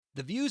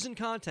The views and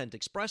content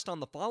expressed on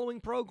the following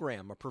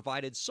program are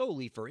provided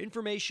solely for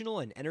informational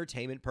and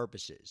entertainment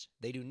purposes.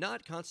 They do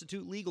not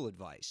constitute legal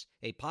advice.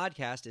 A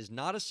podcast is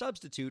not a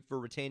substitute for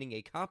retaining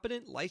a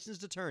competent,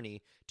 licensed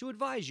attorney to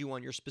advise you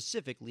on your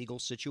specific legal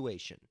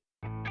situation.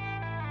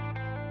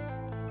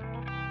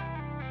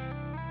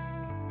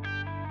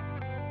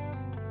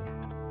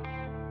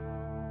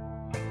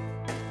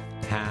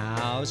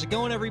 How's it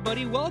going,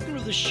 everybody? Welcome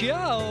to the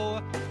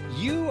show.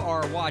 You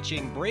are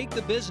watching Break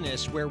the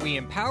Business, where we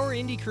empower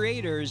indie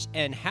creators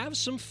and have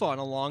some fun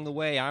along the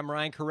way. I'm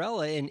Ryan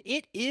Corella, and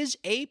it is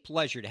a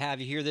pleasure to have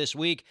you here this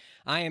week.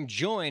 I am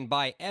joined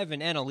by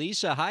Evan and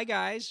Elisa. Hi,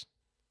 guys.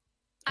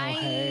 Hi.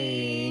 Oh,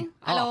 hey.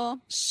 Hello.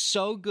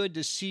 So good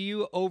to see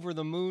you. Over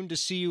the moon to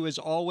see you as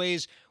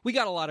always. We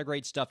got a lot of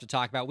great stuff to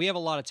talk about. We have a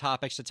lot of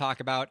topics to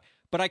talk about,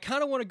 but I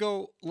kind of want to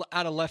go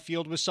out of left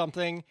field with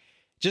something.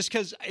 Just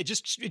because it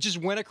just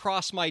went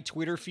across my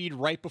Twitter feed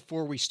right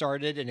before we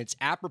started, and it's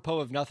apropos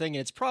of nothing, and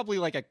it's probably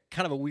like a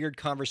kind of a weird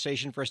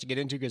conversation for us to get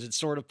into because it's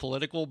sort of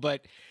political,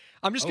 but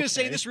I'm just going to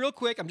say this real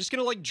quick. I'm just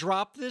going to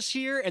drop this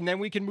here, and then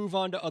we can move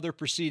on to other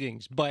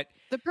proceedings. But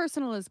The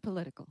personal is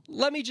political.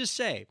 let me just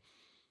say,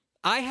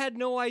 I had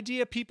no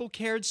idea people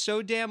cared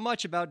so damn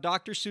much about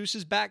Dr.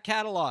 Seuss's back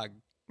catalog.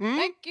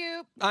 Thank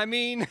you. I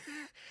mean,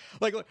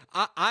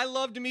 I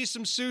loved me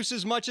some Seuss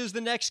as much as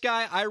the next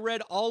guy. I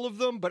read all of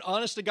them, but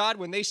honest to God,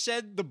 when they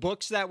said the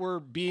books that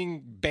were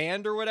being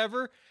banned or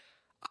whatever,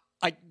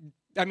 I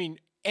mean,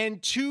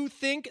 and to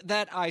think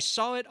that I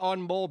saw it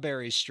on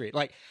Mulberry Street.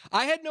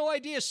 I had no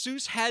idea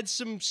Seuss had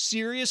some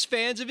serious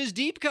fans of his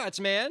deep cuts,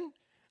 man.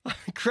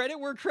 Credit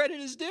where credit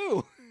is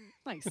due.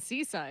 Like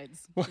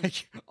seasides.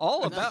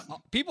 All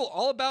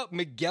about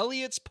Miguel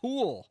Elliott's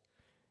pool.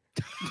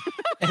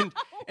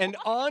 and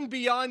On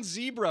Beyond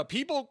Zebra.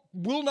 People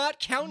will not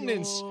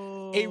countenance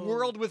a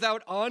world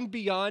without On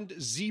Beyond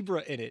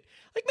Zebra in it.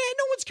 Man,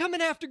 no one's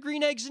coming after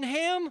Green Eggs and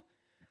Ham.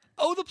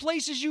 Oh, the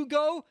places you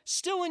go,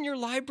 still in your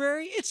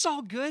library. It's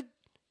all good.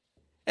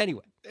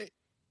 Anyway.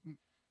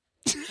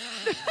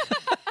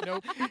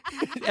 Nope.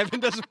 Evan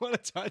doesn't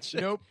want to touch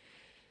it. Nope.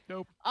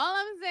 All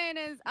I'm saying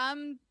is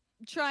I'm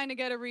trying to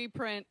get a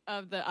reprint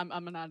of the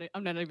I'm not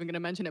even going to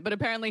mention it, but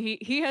apparently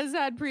he has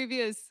had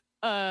previous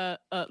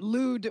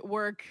lewd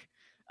work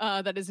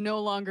that is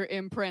no longer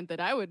in print that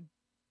I would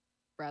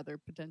rather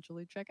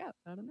potentially check out.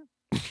 I don't know.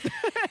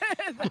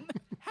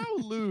 How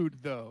lewd,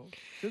 though?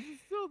 This is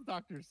still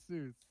Dr.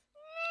 Seuss.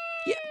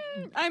 Yeah.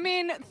 I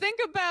mean, think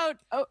about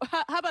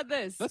how about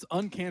this? Let's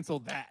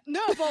uncancel that.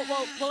 No,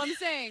 well, I'm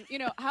saying,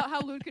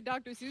 how lewd could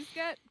Dr. Seuss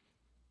get?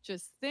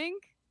 Just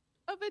think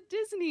of a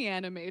Disney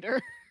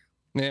animator.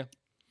 Yeah.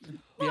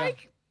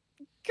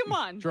 Come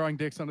on. Drawing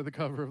dicks under the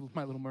cover of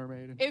My Little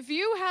Mermaid. If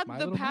you had My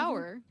the Little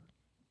power,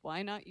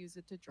 why not use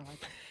it to draw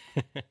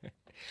it?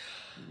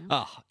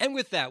 And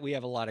with that, we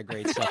have a lot of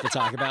great stuff to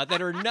talk about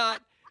that are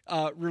not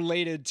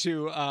related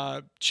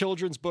to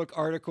children's book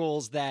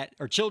articles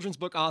or children's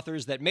book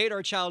authors that made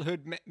our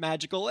childhood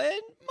magical and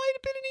might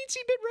have been an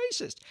eensy bit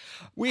racist.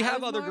 We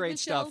have other great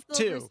stuff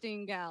too.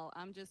 Gal,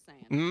 I'm just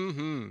saying.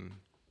 Mm-hmm.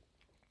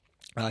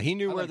 He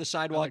knew where the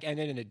sidewalk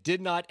ended, and it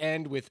did not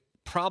end with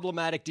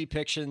problematic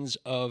depictions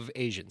of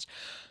Asians.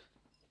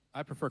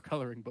 I prefer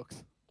coloring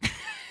books.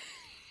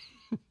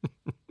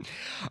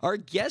 Our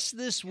guest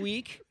this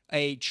week,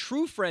 a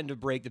true friend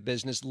of Break the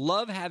Business,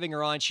 love having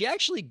her on. She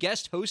actually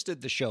guest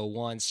hosted the show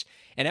once,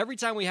 and every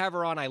time we have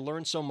her on, I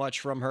learn so much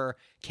from her.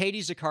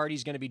 Katie Zaccardi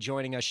is going to be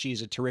joining us.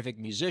 She's a terrific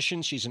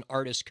musician. She's an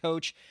artist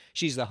coach.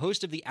 She's the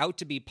host of the Out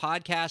to Be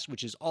podcast,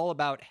 which is all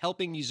about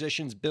helping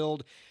musicians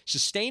build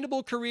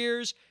sustainable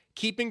careers,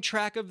 keeping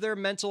track of their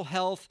mental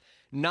health,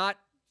 not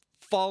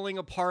falling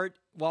apart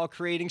while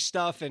creating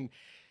stuff. And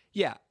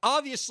yeah,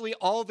 obviously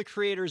all the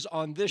creators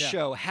on this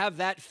show have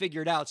that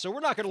figured out. So we're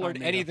not going to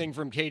learn anything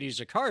from Katie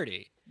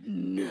Zaccardi.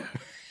 No.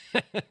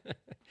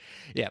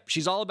 Yeah,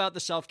 she's all about the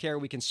self-care.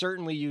 We can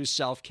certainly use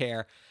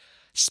self-care.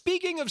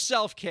 Speaking of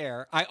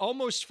self-care, I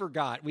almost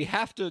forgot. We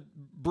have to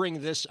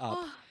bring this up.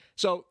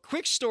 So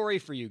quick story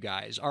for you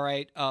guys. All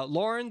right.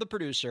 Lauren, the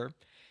producer,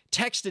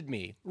 texted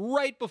me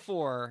right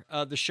before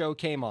the show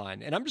came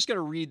on, and I'm just going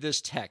to read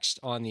this text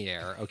on the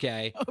air,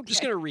 okay? I'm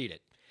just going to read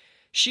it.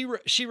 She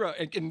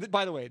wrote, and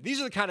by the way,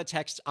 these are the kind of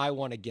texts I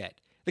want to get.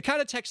 The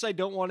kind of texts I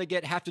don't want to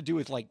get have to do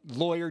with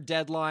lawyer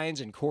deadlines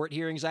and court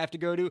hearings I have to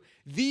go to.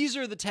 These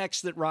are the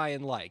texts that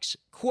Ryan likes.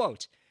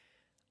 Quote,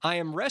 I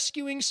am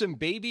rescuing some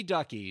baby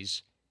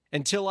duckies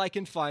until I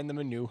can find them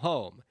a new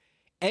home.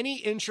 Any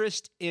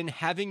interest in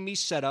having me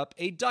set up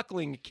a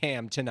duckling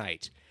cam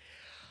tonight?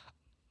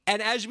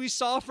 And as we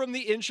saw from the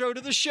intro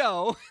to the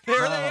show,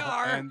 there they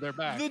are, and they're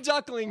back. The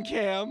duckling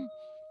cam.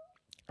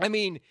 I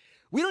mean,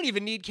 we don't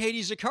even need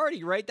Katie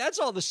Zaccardi, right? That's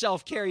all the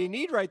self-care you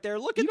need right there.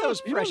 Look at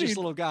those precious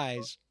little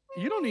guys.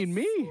 You don't need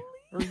me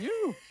or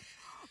you.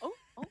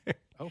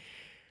 Oh.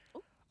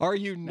 Are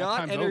you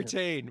not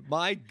entertained? Over.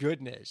 My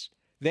goodness.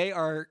 They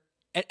are,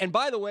 and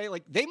by the way,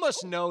 they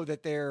must know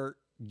that they're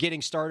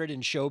getting started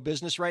in show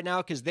business right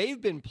now because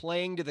they've been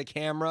playing to the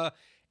camera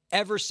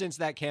ever since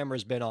that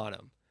camera's been on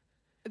them.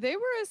 they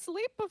were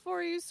asleep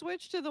before you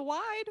switched to the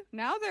wide.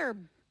 Now they're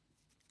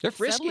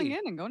frisky. settling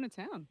in and going to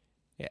town.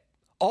 Yeah.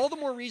 All the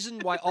more reason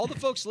why all the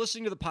folks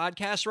listening to the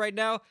podcast right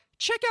now,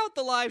 check out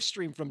the live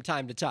stream from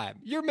time to time.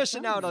 You're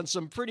missing out on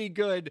some pretty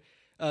good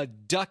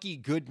ducky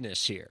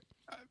goodness here.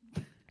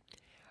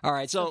 All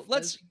right, so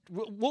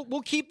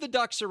we'll keep the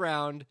ducks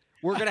around.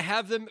 We're going to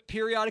have them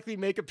periodically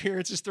make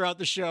appearances throughout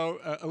the show.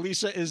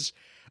 Elisa is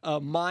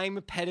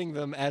mime petting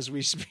them as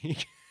we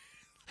speak.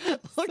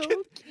 Look So at,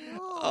 cute.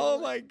 oh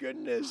my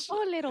goodness.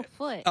 Oh, little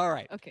foot. All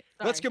right. Okay.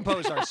 Let's sorry.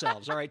 compose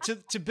ourselves. All right.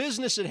 To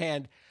business at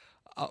hand.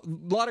 A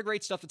lot of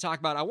great stuff to talk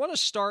about. I want to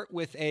start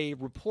with a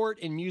report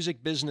in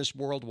music business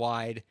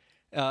worldwide.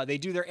 They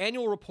do their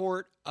annual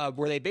report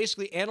where they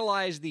basically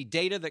analyze the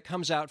data that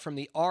comes out from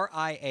the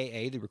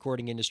RIAA, the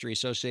Recording Industry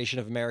Association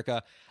of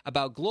America,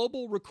 about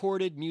global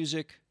recorded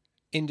music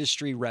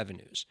industry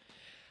revenues.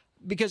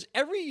 Because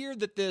every year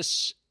that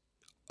this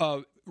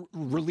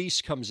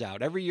release comes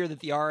out, every year that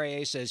the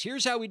RIAA says,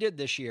 here's how we did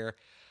this year,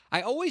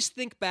 I always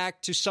think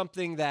back to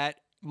something that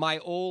my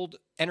old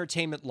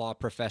entertainment law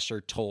professor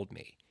told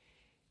me.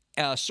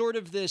 Sort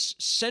of this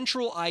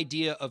central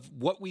idea of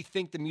what we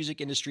think the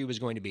music industry was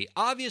going to be.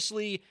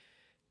 Obviously,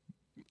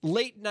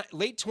 late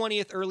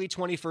 20th, early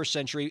 21st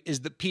century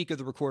is the peak of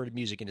the recorded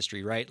music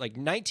industry, right? Like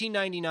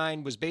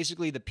 1999 was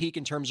basically the peak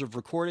in terms of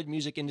recorded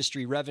music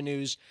industry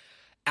revenues.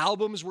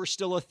 Albums were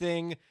still a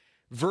thing.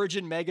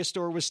 Virgin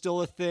Megastore was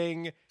still a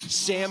thing.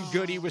 Sam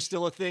Goody was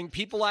still a thing.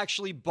 People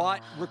actually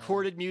bought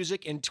recorded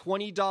music in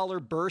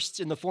 $20 bursts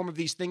in the form of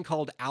these thing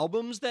called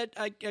albums that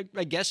I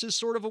guess is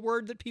sort of a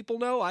word that people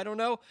know. I don't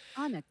know.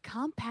 On a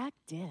compact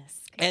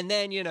disc. And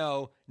then,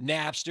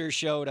 Napster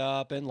showed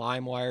up and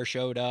LimeWire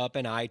showed up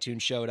and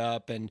iTunes showed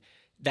up. And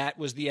that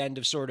was the end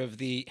of sort of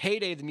the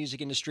heyday of the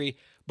music industry.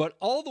 But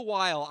all the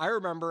while, I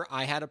remember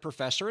I had a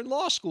professor in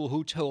law school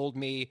who told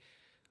me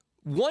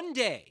one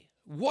day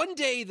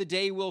the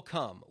day will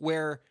come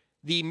where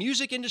the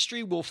music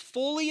industry will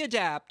fully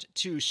adapt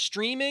to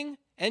streaming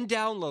and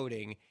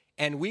downloading,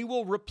 and we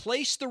will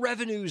replace the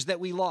revenues that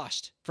we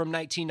lost from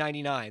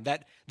 1999.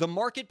 That the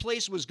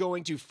marketplace was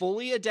going to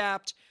fully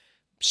adapt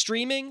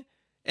streaming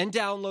and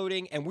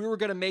downloading, and we were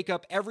going to make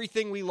up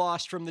everything we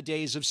lost from the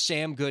days of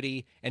Sam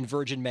Goody and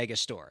Virgin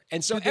Megastore.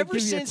 And so ever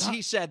since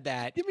he said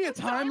that... Give me a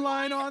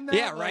timeline on that.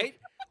 Yeah, right?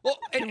 Well,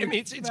 I mean,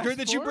 it's good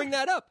that you bring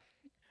that up.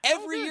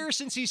 Every year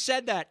since he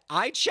said that,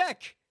 I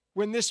check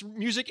when this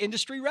music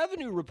industry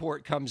revenue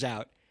report comes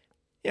out.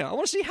 I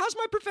want to see how's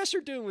my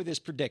professor doing with his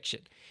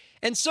prediction.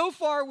 And so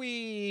far,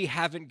 we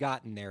haven't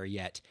gotten there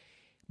yet.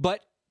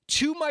 But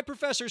to my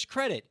professor's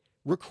credit,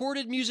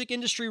 recorded music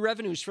industry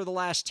revenues for the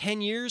last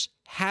 10 years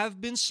have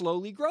been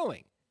slowly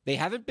growing. They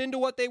haven't been to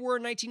what they were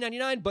in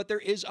 1999, but there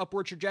is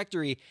upward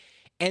trajectory.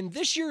 And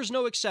this year is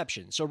no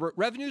exception. So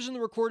revenues in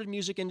the recorded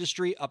music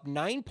industry up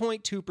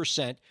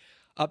 9.2%.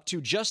 Up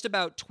to just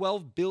about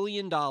 $12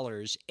 billion.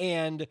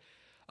 And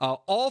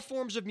all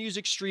forms of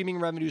music streaming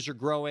revenues are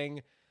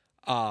growing,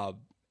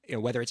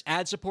 whether it's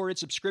ad-supported,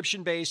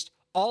 subscription-based,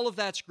 all of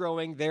that's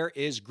growing. There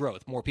is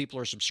growth. More people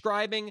are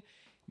subscribing.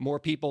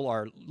 More people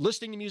are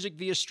listening to music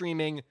via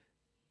streaming.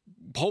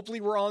 Hopefully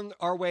we're on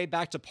our way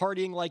back to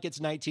partying like it's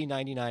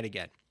 1999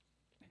 again.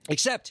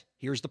 Except,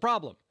 here's the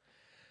problem.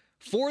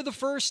 For the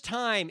first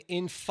time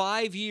in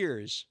 5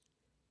 years,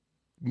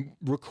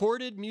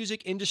 recorded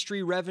music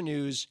industry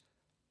revenues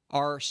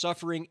are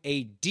suffering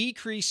a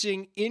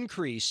decreasing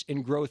increase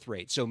in growth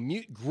rate. So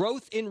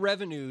growth in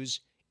revenues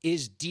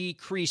is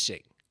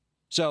decreasing.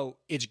 So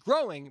it's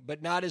growing,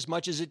 but not as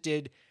much as it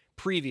did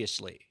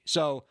previously.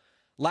 So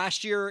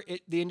last year,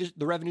 the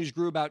revenues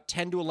grew about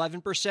 10 to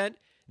 11%.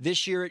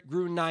 This year, it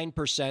grew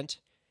 9%.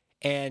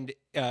 And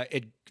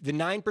the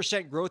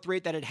 9% growth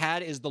rate that it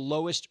had is the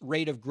lowest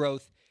rate of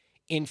growth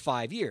in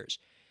 5 years.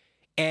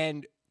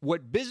 And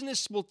what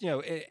business will,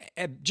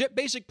 a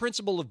basic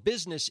principle of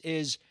business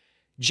is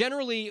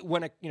generally,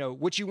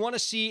 what you want to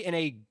see in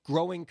a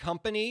growing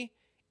company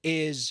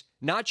is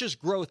not just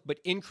growth, but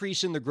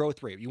increase in the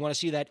growth rate. You want to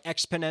see that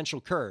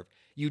exponential curve.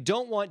 You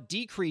don't want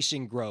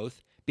decreasing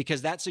growth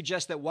because that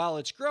suggests that while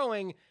it's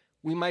growing,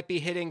 we might be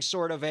hitting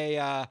sort of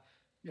the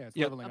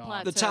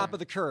top of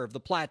the curve, the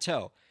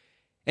plateau.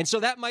 And so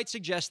that might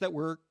suggest that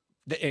what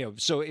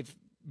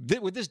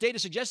this data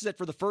suggests is that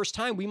for the first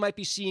time, we might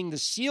be seeing the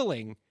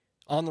ceiling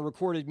on the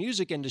recorded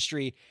music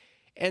industry.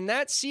 And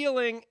that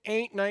ceiling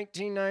ain't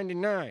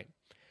 1999.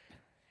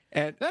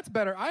 And that's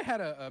better. I had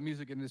a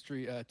music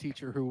industry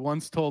teacher who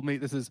once told me,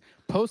 this is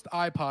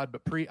post-iPod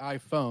but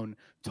pre-iPhone,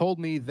 told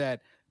me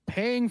that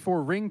paying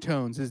for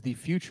ringtones is the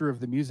future of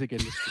the music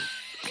industry.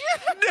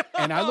 No!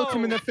 And I looked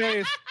him in the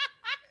face.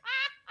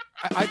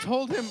 I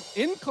told him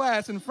in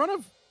class in front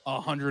of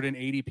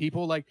 180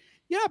 people, like,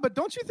 yeah, but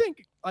don't you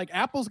think like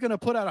Apple's going to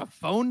put out a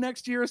phone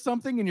next year or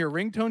something and your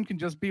ringtone can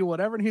just be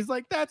whatever? And he's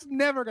like, that's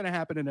never going to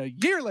happen. And a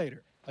year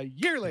later.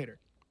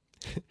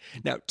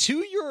 Now,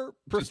 to your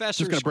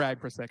professor's... Just going to brag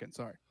for a second,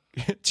 sorry.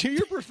 To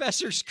your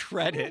professor's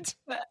credit,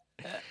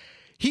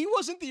 he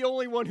wasn't the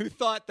only one who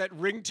thought that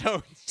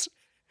ringtones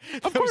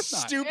Of course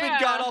not. Stupid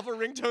god-awful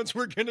ringtones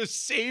were going to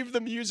save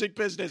the music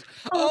business.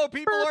 Oh,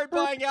 people aren't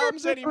buying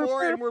albums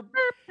anymore,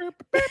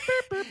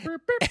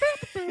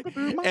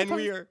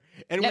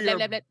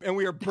 and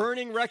we are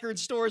burning record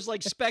stores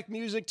like Spec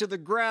Music to the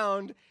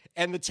ground,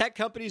 and the tech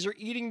companies are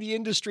eating the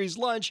industry's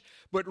lunch,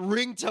 but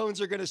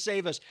ringtones are going to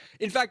save us.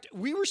 In fact,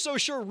 we were so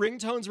sure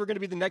ringtones were going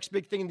to be the next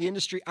big thing in the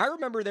industry. I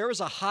remember there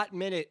was a hot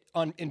minute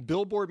in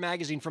Billboard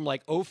magazine from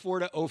like 04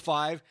 to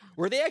 05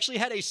 where they actually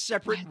had a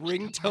separate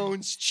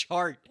ringtones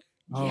chart.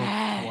 Oh,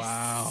 yes.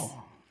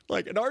 Wow.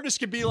 Like an artist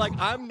could be like,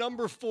 I'm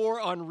number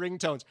 4 on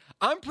ringtones.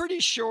 I'm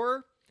pretty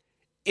sure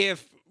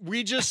if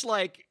we just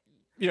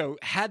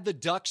had the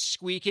ducks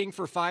squeaking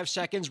for 5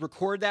 seconds,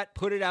 record that,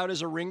 put it out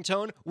as a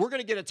ringtone, we're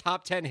going to get a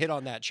top 10 hit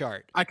on that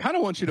chart. I kind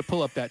of want you to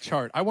pull up that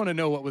chart. I want to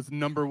know what was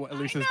number one.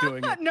 Lisa's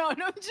doing it. No,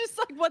 just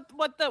like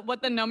what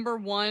the number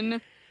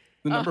one.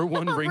 The number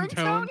one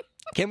ringtone.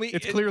 Can we?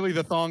 It's clearly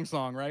the thong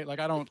song, right? Like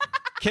I don't.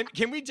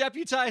 Can we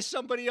deputize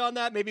somebody on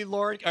that? Maybe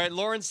Lauren. All right,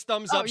 Lauren's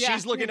thumbs up.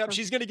 She's looking up.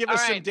 She's going to give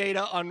us some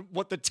data on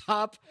what the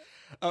top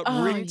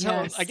ringtones.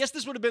 Yes. I guess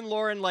this would have been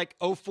Lauren like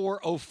 04,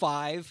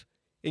 05.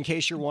 In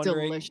case you're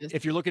wondering, Delicious.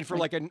 If you're looking for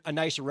like a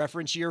nice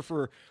reference year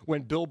for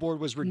when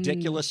Billboard was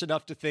ridiculous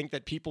enough to think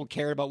that people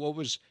cared about what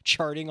was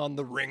charting on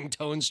the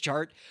ringtones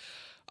chart.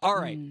 All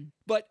right.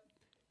 But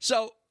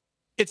so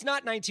it's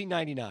not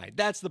 1999.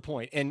 That's the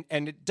point. And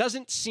it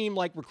doesn't seem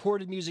like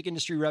recorded music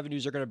industry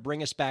revenues are going to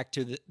bring us back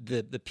to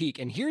the peak.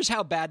 And here's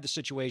how bad the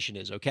situation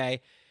is,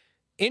 okay?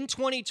 In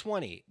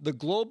 2020, the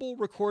global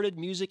recorded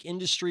music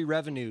industry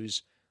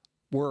revenues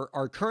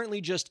are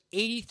currently just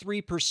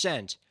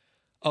 83%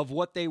 of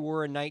what they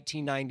were in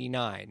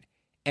 1999.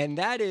 And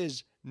that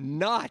is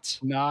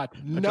not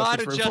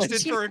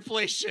adjusted for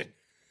inflation.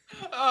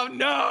 Oh,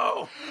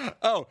 no.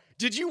 Oh,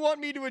 did you want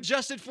me to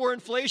adjust it for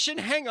inflation?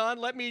 Hang on.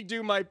 Let me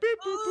do my beep,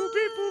 boop, boop,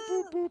 beep, boop,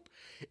 boop, boop.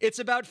 It's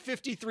about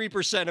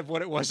 53% of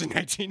what it was in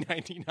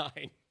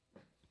 1999.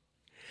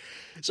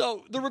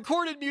 So the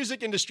recorded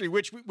music industry,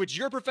 which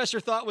your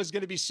professor thought was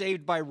going to be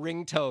saved by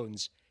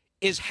ringtones,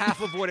 is half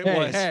of what it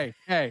was.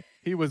 Hey,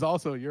 he was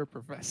also your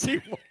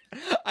professor.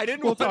 I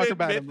didn't want to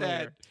admit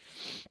that.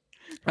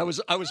 I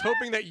was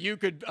hoping that you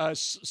could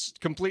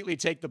completely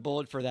take the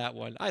bullet for that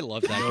one. I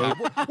love that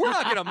guy. We're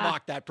not going to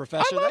mock that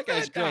professor. That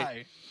guy's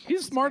great.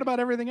 He's smart about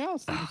everything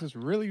else. He's just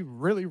really,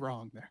 really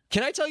wrong there.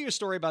 Can I tell you a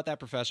story about that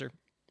professor?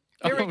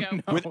 Here we go.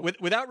 No.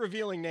 Without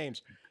revealing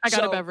names. I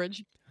got a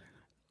beverage.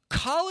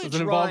 College Does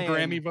it involve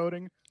Ryan, Grammy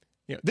voting?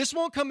 Yeah, this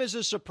won't come as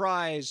a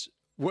surprise.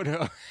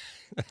 I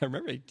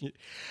remember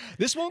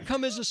this won't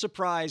come as a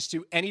surprise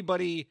to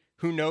anybody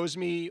who knows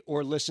me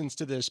or listens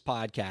to this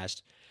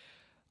podcast.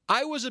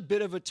 I was a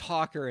bit of a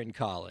talker in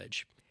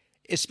college,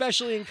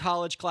 especially in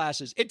college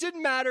classes. It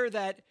didn't matter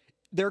that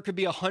there could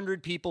be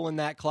 100 people in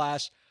that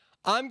class.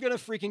 I'm going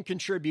to freaking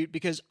contribute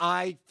because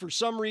I, for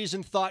some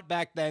reason, thought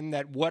back then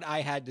that what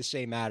I had to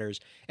say matters.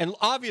 And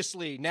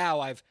obviously now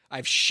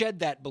I've shed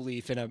that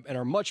belief and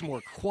are much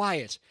more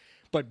quiet.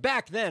 But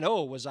back then,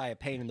 was I a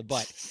pain in the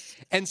butt.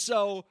 And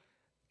so...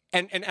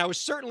 And I was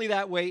certainly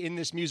that way in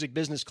this music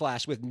business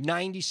class with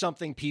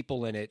 90-something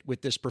people in it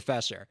with this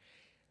professor.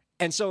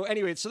 And so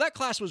anyway, so that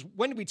class was,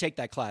 when did we take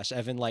that class,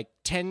 Evan? Like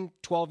 10,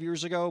 12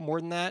 years ago? More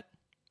than that?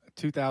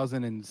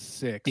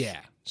 2006.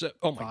 Yeah. So,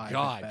 oh my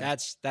God,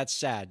 that's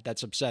sad.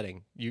 That's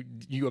upsetting. You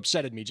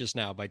upsetted me just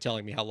now by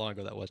telling me how long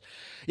ago that was.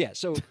 Yeah.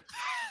 So,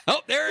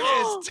 there it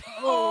is.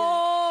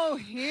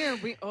 Here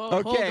we.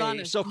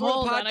 Okay. So for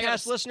the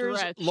podcast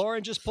listeners,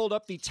 Lauren just pulled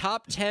up the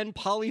top 10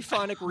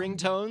 polyphonic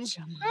ringtones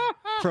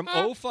from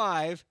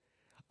 05.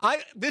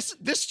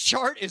 This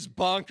chart is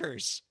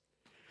bonkers.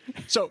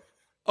 So.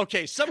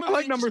 Okay, I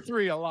like number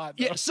 3 a lot.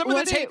 Though. Yeah, some of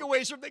the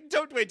takeaways from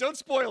don't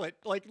spoil it.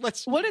 Like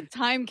let's. What a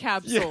time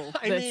capsule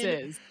this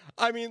is.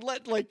 I mean,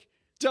 let's a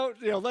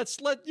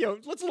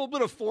little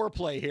bit of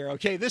foreplay here.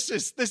 Okay, this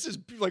is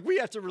like we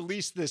have to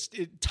release this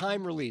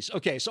time release.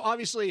 Okay, so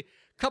obviously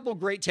a couple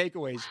great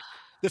takeaways.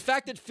 The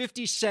fact that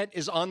 50 Cent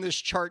is on this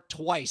chart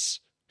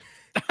twice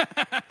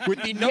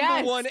with the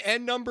number 1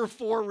 and number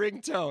 4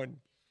 ringtone.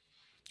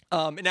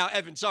 Now,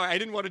 Evan, sorry, I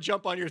didn't want to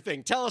jump on your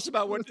thing. Tell us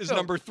about what is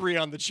number 3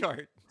 on the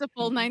chart. It's a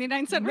full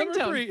 99-cent ringtone.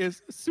 Number 3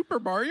 is Super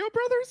Mario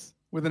Brothers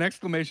with an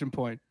exclamation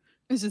point.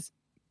 It's just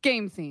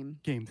game theme.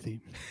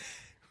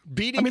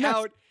 Beating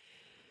out,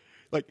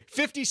 like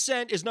 50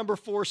 Cent is number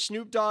 4,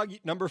 Snoop Dogg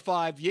number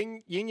 5,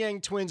 Yin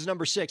Yang Twins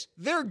number 6.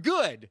 They're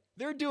good.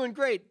 They're doing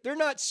great. They're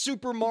not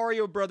Super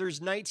Mario Brothers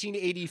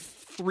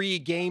 1983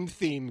 game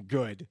theme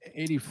good.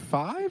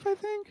 85, I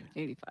think?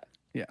 85.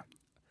 Yeah.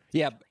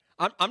 Yeah.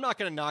 I'm not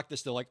going to knock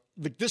this, though. Like,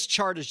 this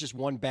chart is just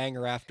one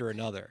banger after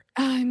another.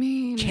 I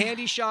mean...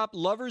 Candy Shop,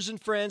 Lovers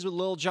and Friends with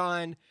Lil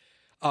Jon,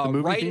 The movie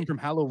right, theme from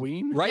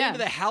Halloween? right Yeah. into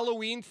the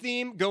Halloween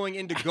theme, going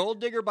into Gold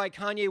Digger by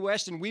Kanye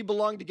West and We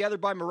Belong Together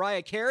by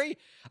Mariah Carey.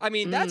 I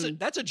mean, that's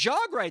a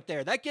jog right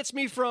there. That gets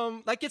me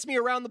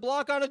around the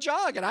block on a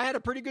jog, and I had a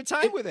pretty good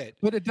time with it.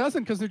 But it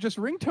doesn't, because they're just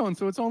ringtones,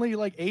 so it's only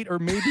like 8 or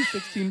maybe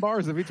 16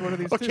 bars of each one of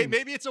these Okay, tunes.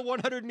 maybe it's a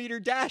 100-meter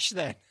dash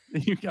then.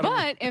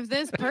 But if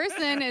this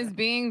person is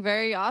being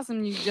very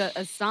awesome, you just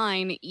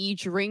assign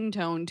each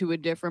ringtone to a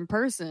different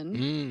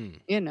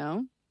person. You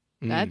know,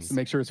 that's to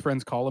make sure his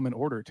friends call him in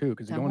order too,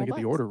 because you don't want to get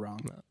the order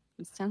wrong.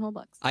 it's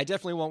 $10. I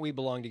definitely want We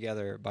Belong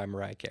Together by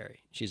Mariah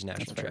Carey. She's a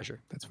national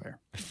treasure. That's fair.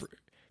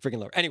 Freaking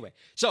love her. Anyway,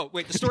 so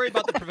wait, the story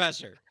about the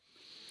professor.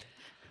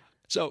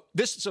 So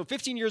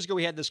 15 years ago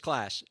we had this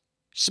class.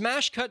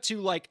 Smash cut to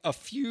like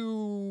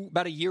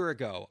about a year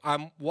ago.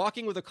 I'm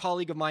walking with a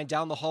colleague of mine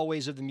down the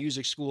hallways of the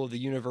music school of the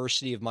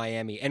University of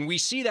Miami, and we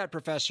see that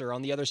professor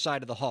on the other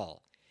side of the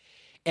hall.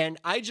 And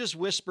I just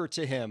whisper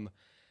to him,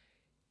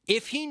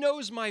 if he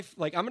knows I'm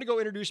going to go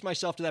introduce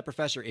myself to that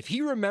professor. If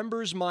he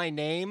remembers my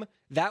name,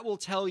 that will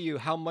tell you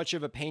how much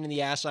of a pain in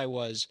the ass I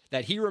was,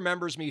 that he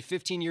remembers me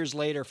 15 years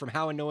later from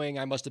how annoying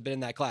I must have been in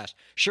that class.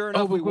 Sure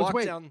enough, we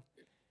walked down.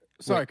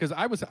 Sorry, because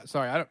I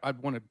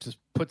want to just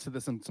put to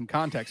this in some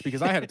context,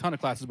 because I had a ton of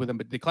classes with him,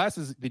 but the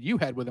classes that you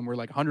had with him were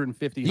like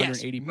 150,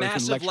 180 person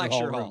massive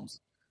lecture hall halls. rooms.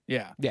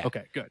 Yeah.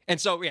 Okay, good.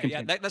 And so,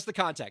 that's the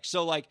context.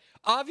 So, like,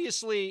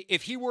 obviously,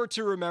 if he were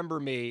to remember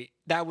me,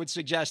 that would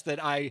suggest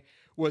that I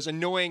was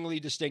annoyingly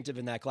distinctive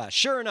in that class.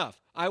 Sure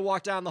enough, I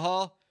walked down the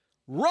hall,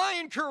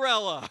 Ryan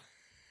Corella.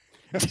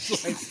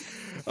 Like,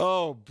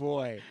 oh,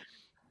 boy.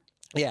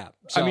 Yeah.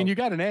 So, I mean, you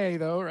got an A,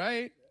 though,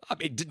 right?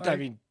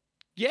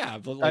 Yeah,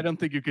 but I don't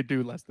think you could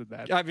do less than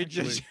that. I mean,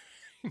 just,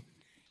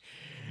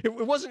 it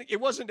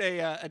wasn't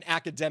an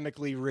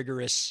academically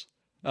rigorous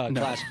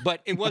class,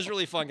 but it was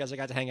really fun because I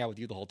got to hang out with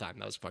you the whole time.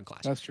 That was a fun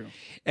class. That's true.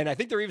 And I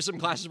think there were even some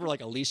classes where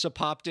like Elisa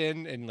popped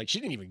in, and like she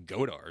didn't even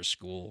go to our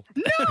school.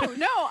 No,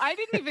 I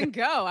didn't even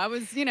go. I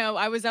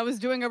was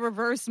doing a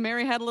reverse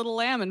Mary Had a Little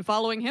Lamb and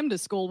following him to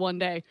school one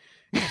day.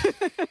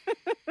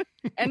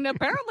 And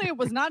apparently it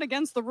was not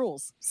against the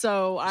rules.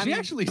 So she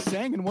actually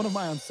sang in one of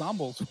my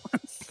ensembles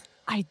once.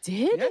 I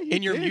did? Yeah,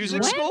 in your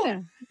music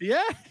school?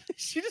 Yeah.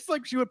 She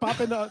would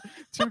pop into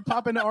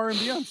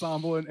R&B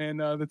ensemble, and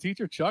the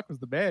teacher Chuck was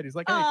the bed. He's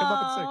like, hey, come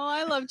up and sing. Oh,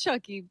 I love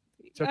Chucky.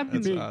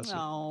 That's awesome.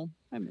 Oh,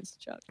 I miss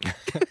Chuck. I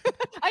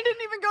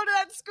didn't even go to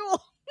that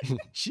school.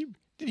 She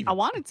didn't even, I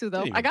wanted to,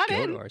 though. I got go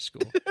in. to our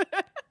school.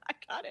 I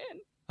got in.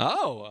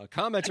 Oh, a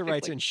commenter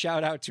writes in,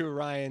 shout out to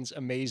Orion's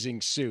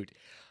amazing suit.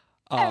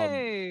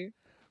 Hey.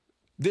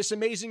 This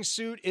amazing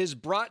suit is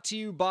brought to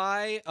you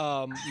by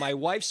my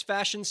wife's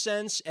fashion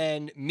sense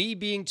and me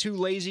being too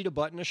lazy to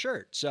button a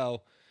shirt.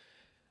 So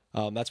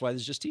that's why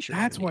there's just t-shirts.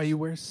 That's underneath. why you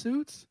wear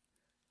suits?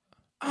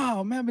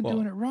 Oh, man, I've been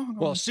doing it wrong.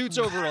 Well, suits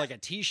over like a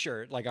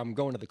t-shirt, like I'm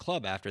going to the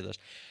club after this.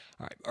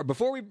 All right.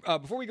 Before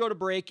we go to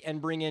break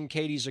and bring in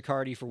Katie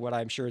Zaccardi for what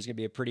I'm sure is going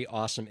to be a pretty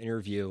awesome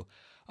interview,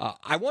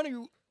 I want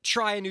to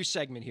try a new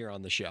segment here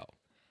on the show.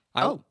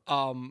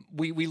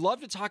 We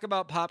love to talk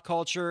about pop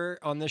culture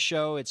on this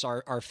show. It's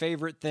our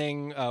favorite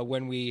thing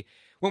when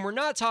we're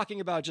not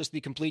talking about just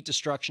the complete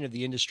destruction of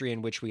the industry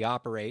in which we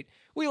operate.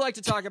 We like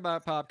to talk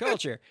about pop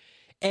culture.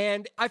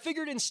 And I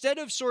figured instead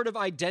of sort of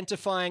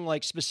identifying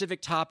like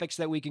specific topics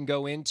that we can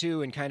go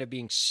into and kind of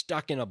being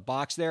stuck in a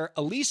box there,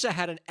 Elisa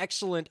had an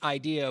excellent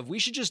idea of we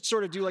should just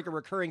sort of do like a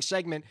recurring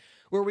segment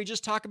where we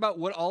just talk about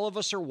what all of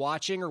us are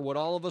watching or what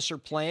all of us are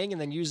playing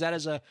and then use that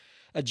as a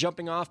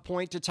jumping off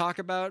point to talk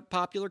about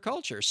popular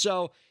culture.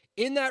 So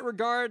in that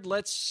regard,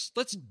 let's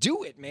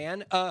do it,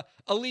 man.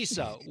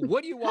 Elisa,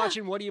 what are you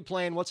watching? What are you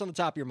playing? What's on the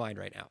top of your mind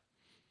right now?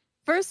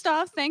 First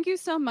off, thank you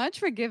so much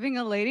for giving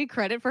a lady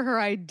credit for her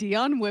idea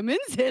on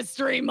Women's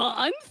History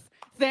Month.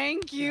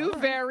 Thank you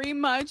very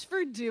much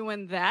for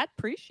doing that.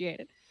 Appreciate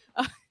it.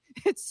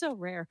 It's so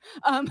rare.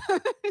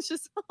 It's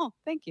just,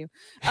 thank you.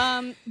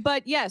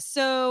 But yes,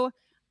 so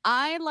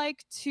I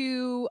like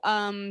to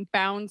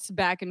bounce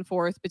back and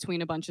forth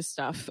between a bunch of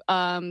stuff.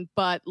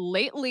 But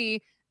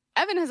lately,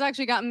 Evan has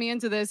actually gotten me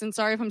into this, and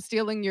sorry if I'm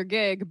stealing your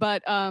gig,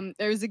 but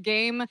there's a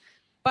game,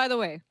 by the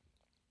way,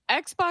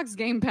 Xbox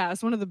Game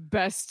Pass, one of the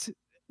best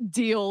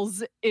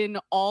deals in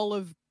all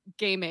of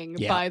gaming,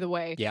 by the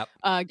way. Yep.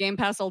 Game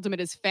Pass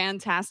Ultimate is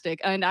fantastic.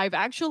 And I've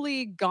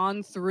actually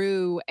gone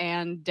through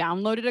and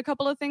downloaded a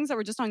couple of things that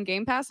were just on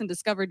Game Pass and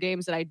discovered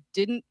games that I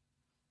didn't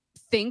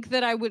think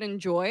that I would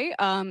enjoy.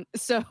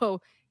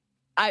 So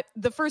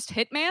the first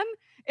Hitman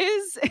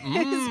is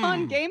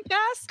on Game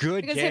Pass.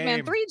 Good because game.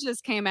 Hitman 3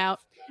 just came out.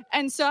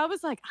 And so I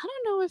was like, I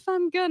don't know if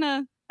I'm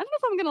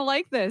gonna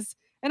like this.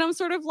 And I'm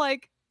sort of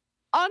like,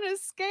 on a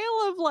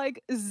scale of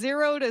like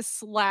 0 to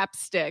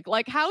slapstick,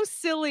 like how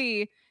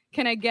silly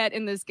can I get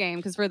in this game?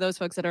 Because for those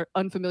folks that are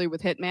unfamiliar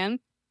with Hitman,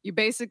 you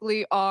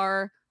basically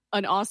are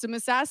an awesome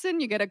assassin.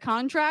 You get a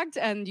contract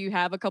and you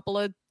have a couple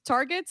of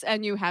targets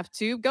and you have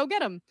to go get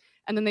them.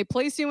 And then they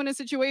place you in a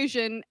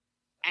situation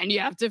and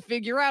you have to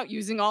figure out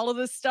using all of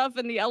this stuff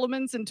and the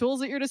elements and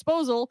tools at your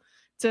disposal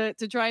to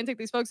try and take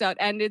these folks out.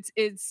 And it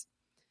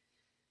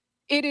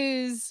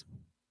is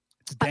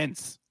It's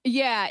dense.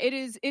 Yeah, it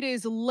is. It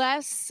is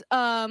less,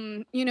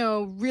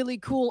 really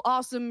cool,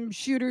 awesome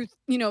shooter.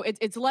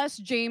 It's less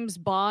James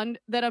Bond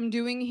that I'm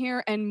doing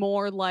here, and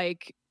more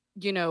like,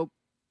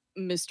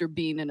 Mr.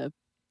 Bean in a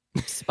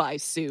spy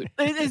suit.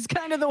 It's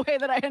kind of the way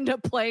that I end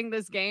up playing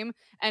this game,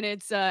 and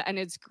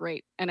it's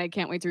great, and I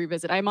can't wait to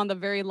revisit. I'm on the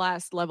very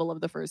last level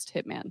of the first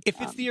Hitman. If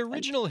it's the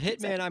original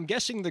Hitman, I'm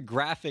guessing the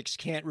graphics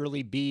can't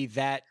really be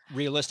that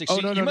realistic.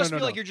 So you must feel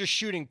like you're just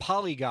shooting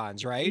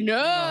polygons, right?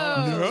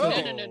 No.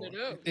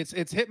 It's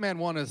Hitman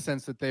 1 in the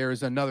sense that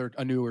there's a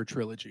newer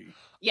trilogy.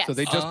 Yes. So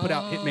they just put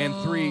out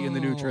Hitman 3 in the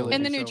new trilogy.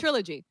 In the new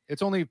trilogy.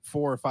 It's only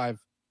 4 or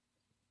 5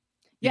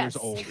 years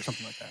old or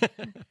something like that.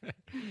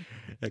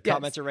 The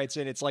commenter writes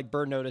in, it's like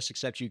Burn Notice,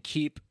 except you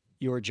keep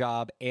your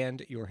job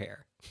and your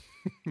hair.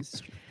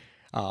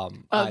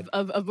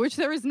 Of which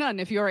there is none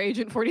if you're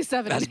Agent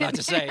 47. I was about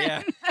to say,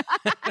 yeah.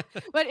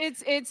 But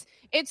it's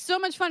so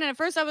much fun. And at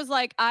first I was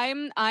like,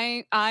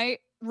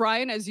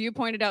 Ryan, as you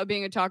pointed out,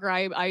 being a talker,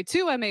 I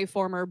too am a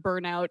former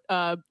burnout,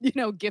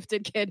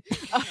 gifted kid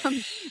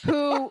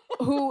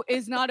who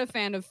is not a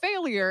fan of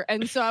failure.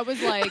 And so I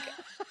was like,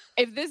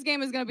 if this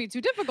game is going to be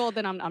too difficult,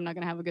 then I'm not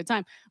going to have a good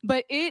time.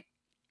 But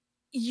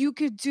you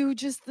could do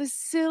just the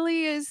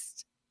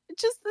silliest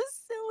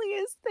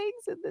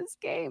things in this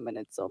game, and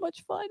it's so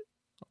much fun.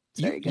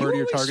 You murder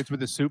your targets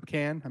with a soup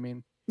can. I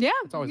mean, yeah,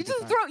 it's always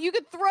you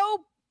could throw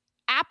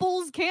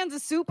apples, cans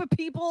of soup at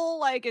people.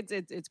 Like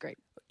it's great.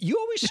 You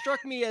always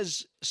struck me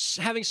as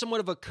having somewhat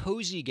of a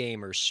cozy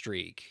gamer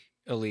streak,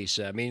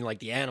 Elisa. I mean, like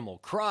the Animal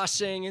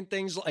Crossing and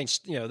things like,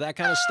 that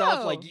kind of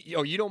stuff. Like,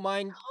 you don't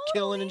mind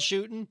killing and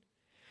shooting?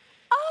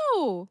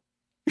 Oh,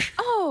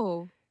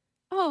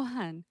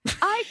 hun.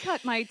 I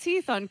cut my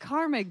teeth on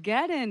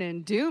Carmageddon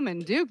and Doom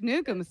and Duke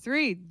Nukem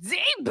 3D,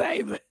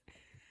 baby.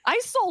 I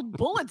sold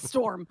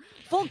Bulletstorm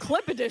full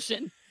clip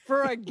edition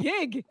for a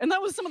gig, and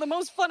that was some of the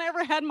most fun I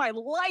ever had in my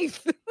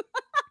life.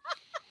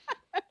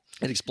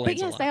 It explains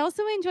But a yes, lot. I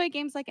also enjoy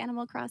games like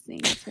Animal Crossing.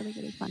 It's really,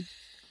 really fun.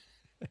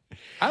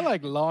 I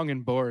like long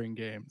and boring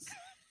games.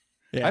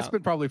 Yeah. I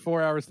spent probably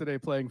 4 hours today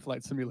playing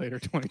Flight Simulator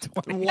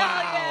 2020. Wow.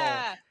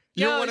 Yeah.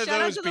 You're one of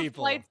shout out those to the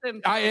people. Flight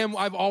Sim I am.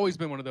 folks. I've always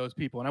been one of those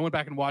people. And I went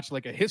back and watched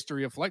like a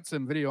history of Flight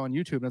Sim video on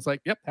YouTube. And it's like,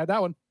 yep, had that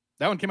one.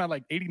 That one came out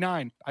like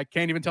 89. I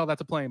can't even tell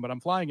that's a plane, but I'm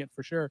flying it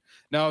for sure.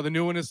 No, the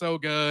new one is so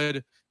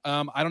good.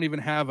 I don't even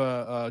have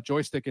a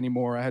joystick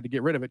anymore. I had to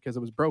get rid of it because it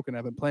was broken.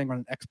 I've been playing on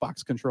an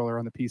Xbox controller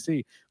on the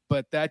PC.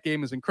 But that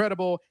game is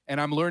incredible. And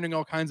I'm learning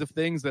all kinds of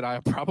things that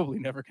I'm probably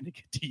never going to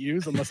get to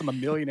use unless I'm a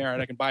millionaire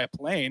and I can buy a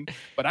plane.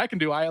 But I can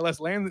do ILS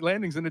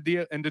landings into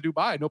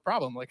Dubai. No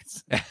problem. Like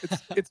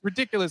it's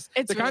ridiculous.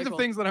 It's the really kinds cool.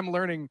 of things that I'm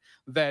learning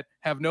that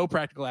have no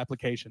practical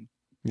application.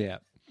 Yeah.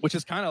 Which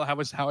is kind of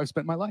how I've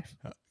spent my life.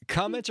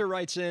 Commenter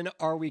writes in,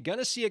 are we going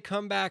to see a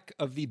comeback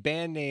of the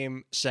band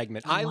name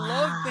segment? I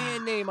love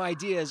band name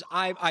ideas.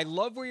 I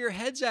love where your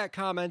head's at,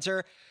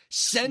 commenter.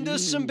 Send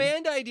us some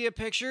band idea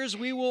pictures.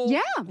 We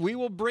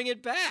will bring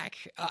it back.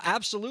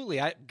 Absolutely.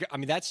 I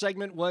mean, that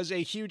segment was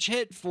a huge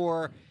hit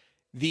for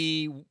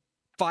the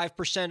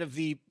 5% of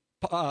the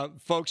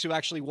folks who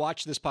actually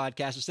watch this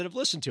podcast instead of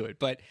listen to it,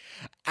 but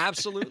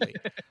absolutely.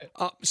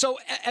 So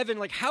Evan,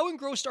 like, how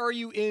engrossed are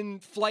you in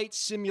flight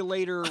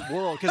simulator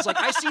world? Because like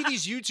I see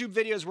these YouTube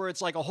videos where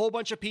it's like a whole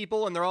bunch of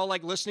people and they're all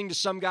like listening to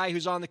some guy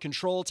who's on the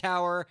control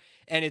tower,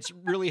 and it's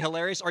really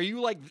hilarious. Are you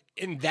like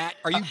in that?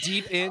 Are you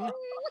deep in?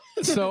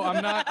 So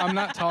I'm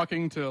not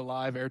talking to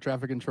live air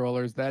traffic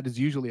controllers. That is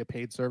usually a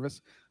paid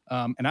service.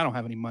 And I don't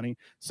have any money.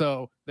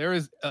 So there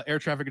is air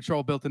traffic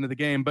control built into the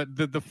game. But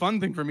the fun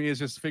thing for me is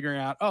just figuring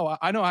out,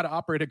 I know how to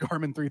operate a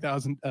Garmin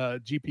 3000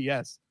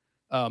 GPS,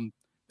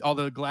 all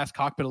the glass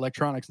cockpit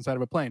electronics inside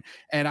of a plane.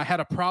 And I had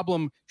a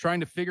problem trying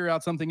to figure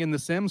out something in the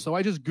sim. So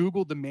I just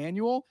Googled the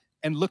manual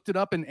and looked it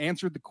up and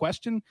answered the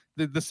question.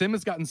 The sim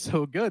has gotten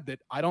so good that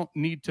I don't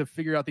need to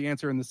figure out the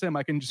answer in the sim.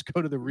 I can just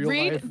go to the real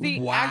Read life.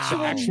 the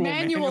actual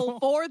manual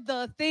for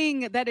the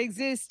thing that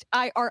exists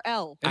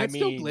IRL. And it's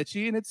still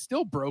glitchy and it's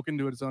still broken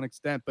to its own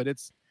extent, but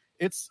it's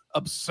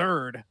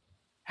absurd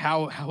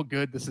how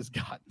good this has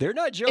gotten. They're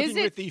not joking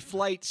with the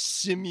flight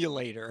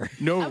simulator.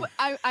 No.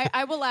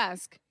 I will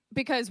ask,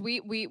 because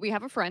we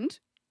have a friend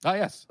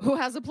yes, who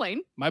has a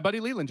plane. my buddy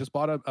Leland just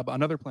bought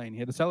another plane. He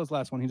had to sell his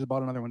last one. He just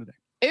bought another one today.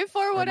 If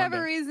for whatever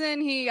Monday.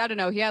 reason he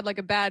had like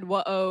a bad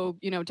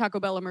Taco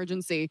Bell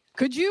emergency,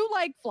 could you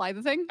like fly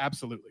the thing?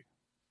 Absolutely.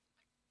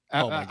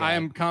 Oh my God. I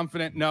am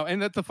confident. No,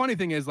 and the funny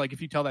thing is, like,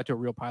 if you tell that to a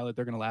real pilot,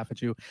 they're going to laugh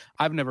at you.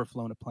 I've never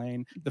flown a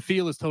plane. The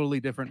feel is totally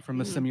different from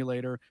the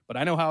simulator, but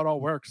I know how it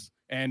all works.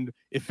 And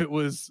if it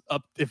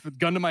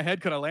gun to my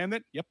head, could I land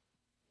it? Yep.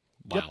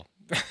 Wow. Yep.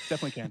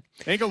 Definitely can.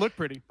 It ain't gonna look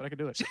pretty, but I can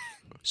do it.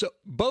 So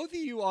both of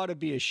you ought to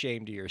be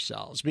ashamed of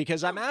yourselves,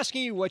 because I'm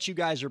asking you what you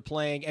guys are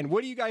playing, and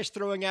what are you guys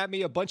throwing at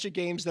me? A bunch of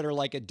games that are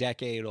like a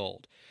decade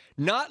old.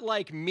 Not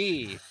like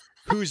me,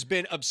 who's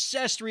been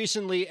obsessed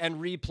recently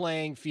and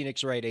replaying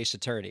Phoenix Wright Ace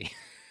Attorney.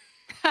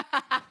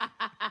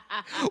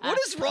 What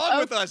is wrong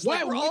with us?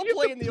 Like, we're all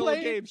playing the old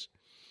games.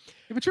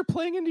 Yeah, but you're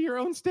playing into your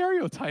own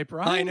stereotype,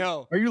 right? I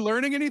know. Are you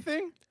learning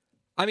anything?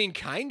 I mean,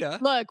 kinda.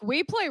 Look,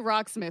 we play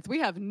Rocksmith. We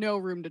have no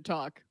room to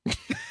talk.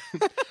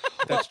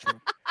 That's true.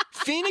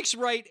 Phoenix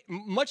Wright,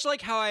 much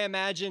like how I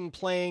imagine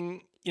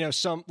playing,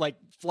 some like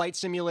flight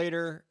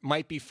simulator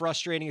might be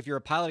frustrating if you're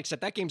a pilot,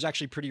 except that game's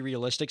actually pretty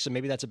realistic, so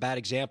maybe that's a bad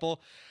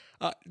example.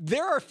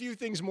 There are a few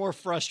things more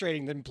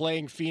frustrating than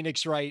playing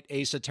Phoenix Wright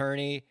Ace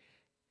Attorney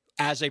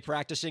as a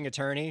practicing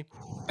attorney.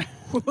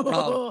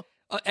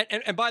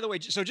 And by the way,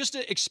 so just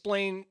to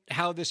explain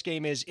how this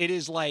game is, it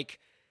is like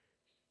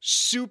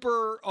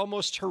super,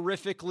 almost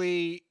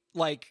horrifically,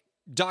 like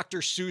Dr.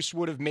 Seuss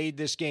would have made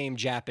this game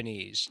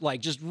Japanese,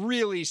 like just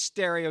really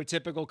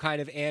stereotypical kind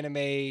of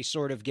anime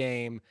sort of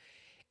game.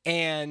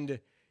 And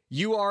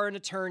you are an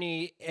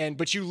attorney,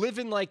 but you live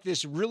in like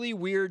this really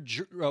weird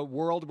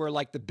world where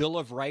like the Bill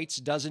of Rights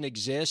doesn't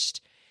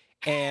exist.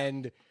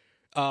 And,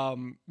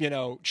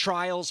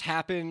 trials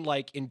happen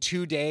like in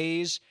 2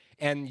 days,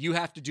 and you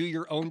have to do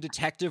your own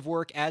detective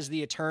work as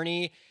the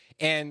attorney.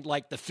 And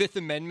like the Fifth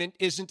Amendment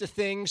isn't a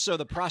thing, so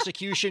the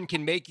prosecution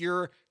can make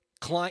your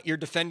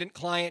defendant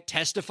client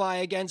testify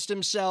against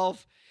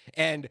himself,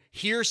 and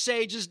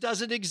hearsay just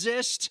doesn't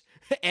exist.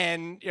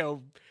 And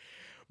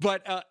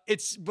but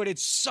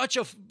it's such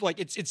a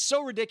it's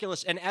so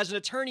ridiculous. And as an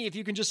attorney, if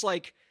you can just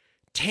like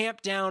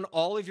tamp down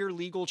all of your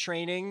legal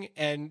training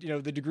and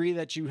the degree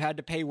that you had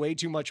to pay way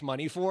too much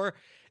money for,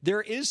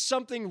 there is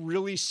something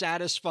really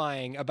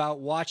satisfying about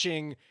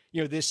watching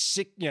this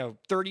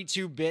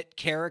 32-bit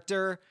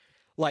character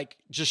like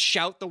just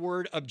shout the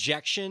word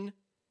objection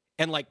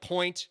and like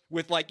point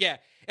with like, yeah.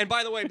 And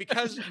by the way,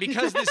 because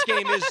this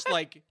game is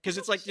like, because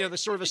it's like, the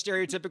sort of a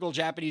stereotypical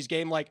Japanese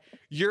game, like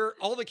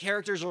all the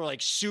characters are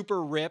like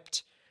super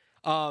ripped,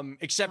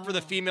 except for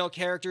the female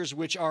characters,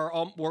 which are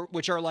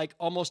like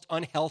almost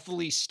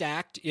unhealthily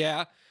stacked.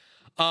 Yeah.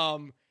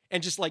 And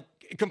just like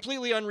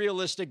completely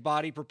unrealistic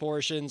body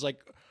proportions. Like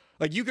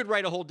you could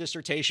write a whole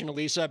dissertation,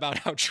 Elisa, about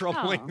how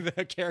troubling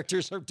the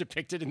characters are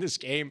depicted in this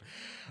game.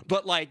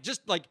 But like,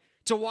 just like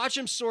to watch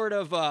him sort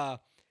of,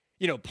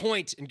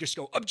 point and just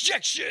go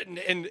objection.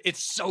 And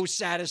it's so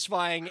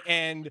satisfying.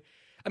 And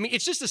I mean,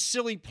 it's just a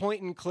silly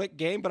point and click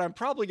game, but I'm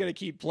probably going to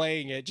keep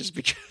playing it just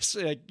because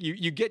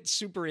you get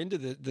super into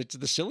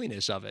the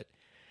silliness of it.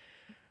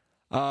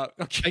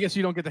 Okay. I guess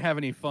you don't get to have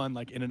any fun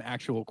like in an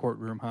actual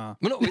courtroom, huh?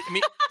 No, I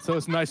mean, so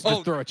it's nice to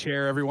just throw a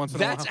chair every once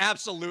in a while. That's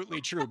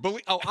absolutely true.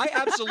 I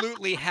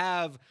absolutely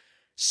have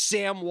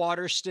Sam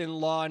Waterston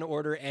Law and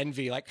Order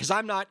envy, like, because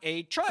I'm not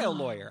a trial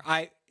lawyer.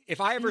 If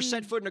I ever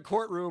set foot in a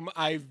courtroom,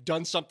 I've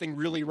done something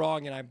really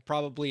wrong and I'm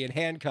probably in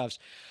handcuffs.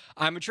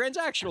 I'm a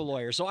transactional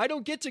lawyer, so I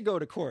don't get to go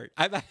to court.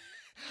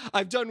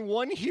 I've done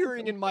one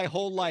hearing in my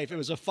whole life. It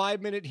was a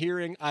 5-minute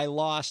hearing. I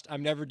lost.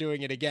 I'm never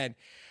doing it again.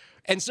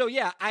 And so,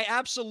 yeah, I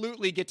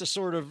absolutely get to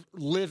sort of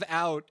live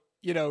out,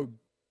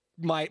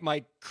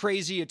 my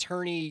crazy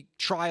attorney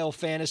trial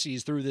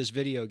fantasies through this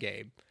video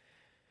game.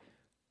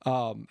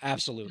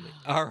 Absolutely.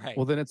 All right.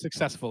 Well, then it's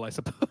successful, I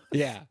suppose.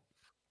 Yeah.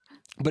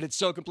 But it's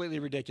so completely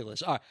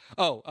ridiculous. A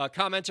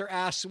commenter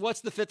asks,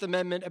 what's the Fifth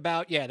Amendment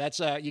about? Yeah, that's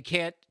you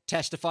can't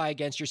testify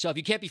against yourself.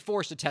 You can't be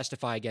forced to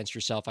testify against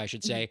yourself, I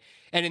should say.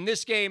 And in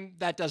this game,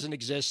 that doesn't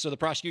exist. So the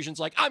prosecution's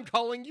like, I'm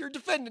calling your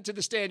defendant to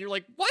the stand. You're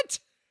like, what?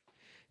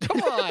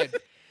 Come on.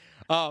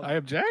 I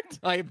object?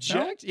 I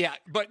object? No? Yeah,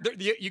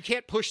 but you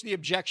can't push the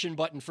objection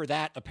button for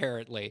that,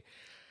 apparently.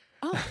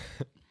 Oh.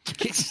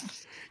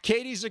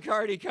 Katie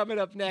Zaccardi coming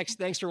up next.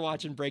 Thanks for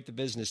watching Break the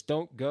Business.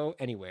 Don't go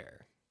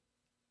anywhere.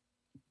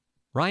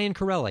 Ryan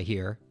Corella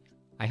here.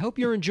 I hope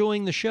you're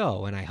enjoying the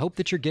show, and I hope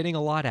that you're getting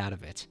a lot out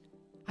of it.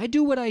 I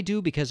do what I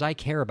do because I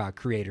care about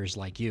creators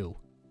like you.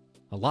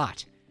 A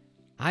lot.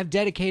 I've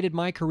dedicated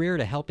my career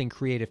to helping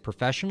creative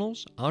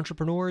professionals,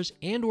 entrepreneurs,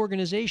 and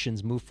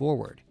organizations move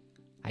forward.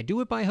 I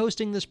do it by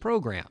hosting this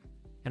program,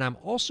 and I'm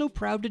also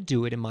proud to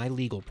do it in my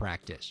legal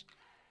practice.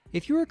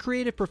 If you're a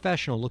creative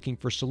professional looking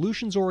for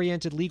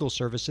solutions-oriented legal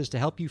services to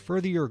help you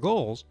further your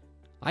goals,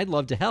 I'd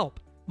love to help.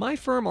 My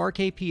firm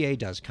RKPA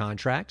does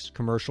contracts,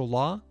 commercial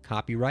law,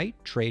 copyright,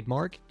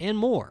 trademark, and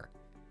more.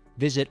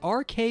 Visit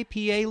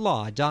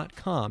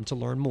rkpalaw.com to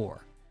learn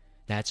more.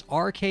 That's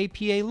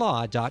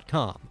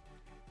rkpalaw.com.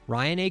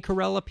 Ryan A.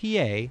 Corella,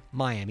 PA,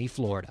 Miami,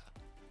 Florida.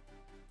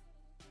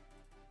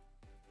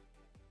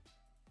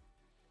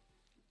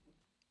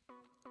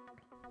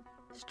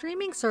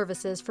 Streaming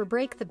services for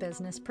Break the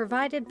Business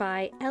provided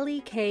by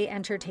LEK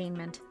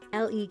Entertainment.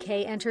 LEK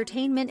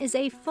Entertainment is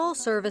a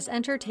full-service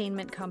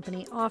entertainment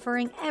company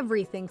offering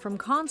everything from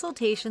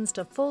consultations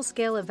to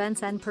full-scale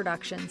events and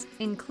productions,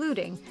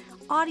 including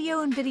audio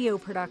and video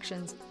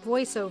productions,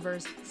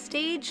 voiceovers,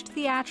 staged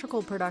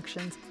theatrical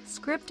productions,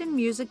 script and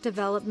music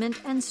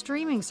development, and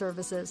streaming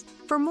services.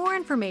 For more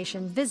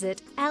information,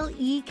 visit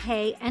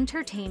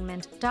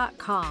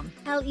lekentertainment.com.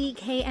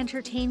 LEK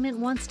Entertainment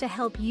wants to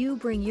help you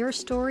bring your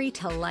story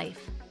to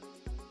life.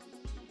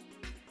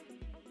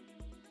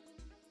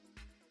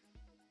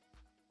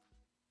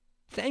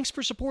 Thanks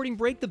for supporting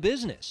Break the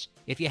Business.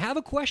 If you have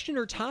a question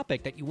or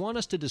topic that you want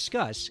us to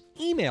discuss,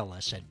 email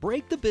us at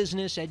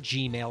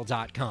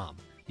breakthebusiness@gmail.com.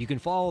 You can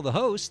follow the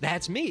host,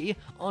 that's me,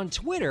 on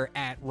Twitter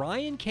at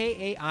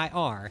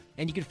RyanKair,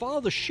 and you can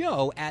follow the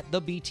show at the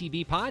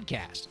BTB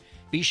Podcast.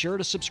 Be sure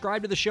to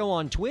subscribe to the show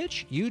on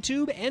Twitch,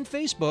 YouTube, and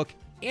Facebook,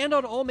 and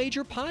on all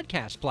major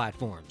podcast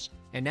platforms.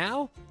 And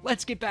now,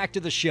 let's get back to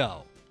the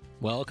show.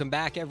 Welcome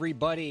back,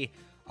 everybody.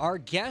 Our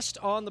guest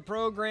on the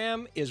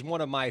program is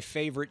one of my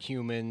favorite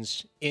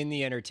humans in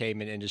the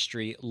entertainment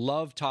industry.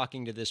 Love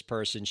talking to this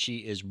person. She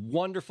is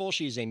wonderful.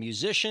 She's a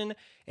musician,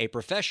 a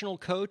professional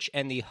coach,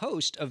 and the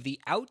host of the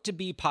Out to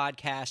Be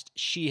podcast.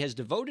 She has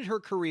devoted her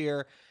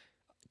career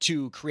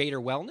to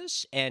creator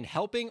wellness and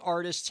helping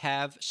artists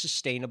have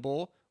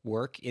sustainable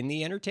work in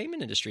the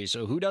entertainment industry.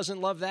 So who doesn't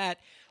love that?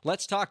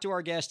 Let's talk to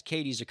our guest,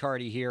 Katie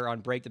Zaccardi, here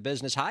on Break the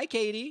Business. Hi,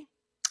 Katie.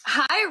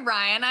 Hi,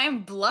 Ryan.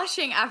 I'm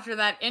blushing after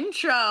that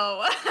intro.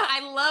 I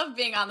love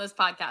being on this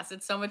podcast.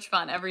 It's so much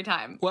fun every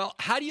time. Well,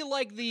 how do you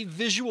like the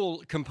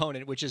visual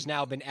component, which has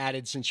now been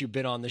added since you've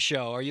been on the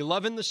show? Are you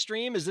loving the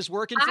stream? Is this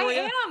working for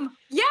you? I am.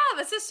 Yeah,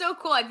 this is so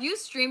cool. I've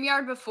used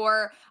StreamYard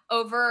before.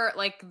 Over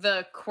like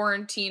the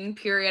quarantine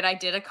period, I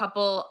did a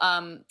couple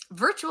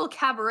virtual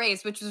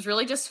cabarets, which was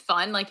really just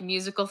fun, like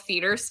musical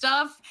theater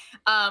stuff.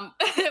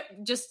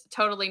 Just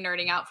totally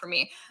nerding out for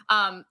me.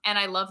 And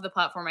I love the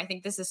platform. I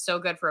think this is so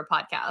good for a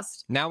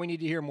podcast. Now we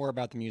need to hear more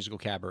about the musical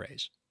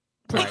cabarets.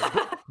 Right.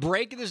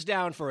 Break this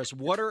down for us.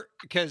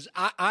 Because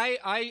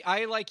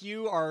I like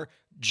you are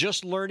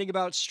just learning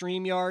about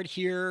StreamYard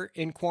here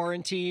in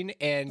quarantine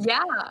and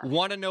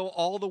want to know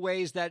all the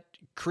ways that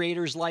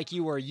creators like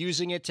you are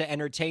using it to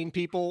entertain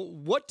people.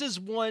 What does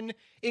one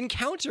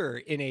encounter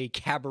in a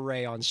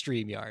cabaret on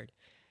StreamYard?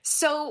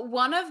 So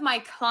one of my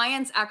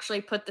clients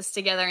actually put this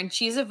together, and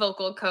she's a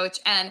vocal coach.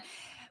 And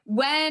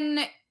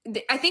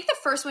I think the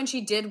first one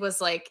she did was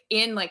like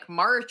in like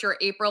March or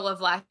April of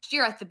last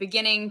year at the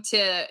beginning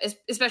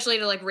especially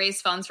to like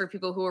raise funds for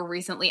people who were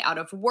recently out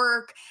of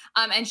work.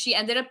 And she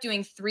ended up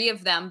doing 3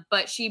 of them,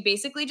 but she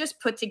basically just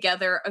put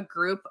together a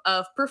group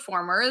of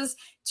performers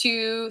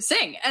to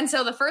sing. And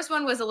so the first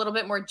one was a little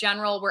bit more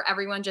general where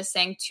everyone just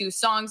sang 2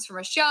 songs from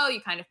a show. You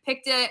kind of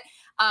picked it.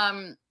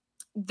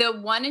 The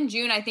one in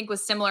June, I think,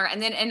 was similar. And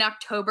then in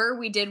October,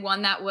 we did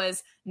one that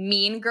was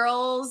Mean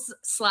Girls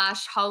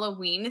 /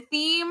 Halloween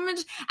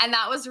themed. And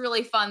that was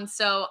really fun.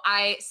 So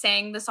I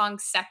sang the song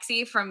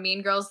Sexy from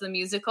Mean Girls, the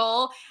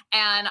musical.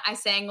 And I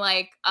sang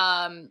like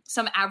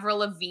some Avril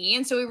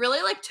Lavigne. So we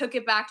really like took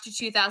it back to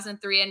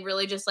 2003 and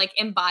really just like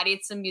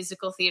embodied some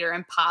musical theater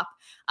and pop.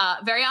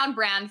 Very on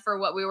brand for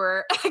what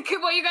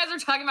what you guys were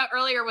talking about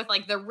earlier with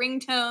like the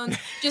ringtones,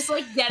 just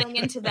like getting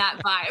into that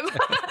vibe.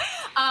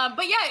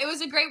 But yeah, it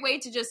was a great way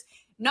to just,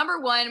 number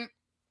one,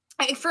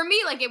 for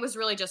me, like it was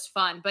really just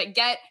fun, but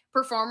get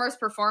performers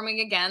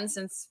performing again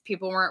since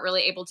people weren't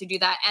really able to do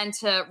that, and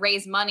to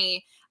raise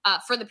money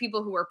for the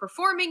people who were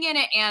performing in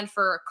it and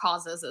for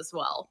causes as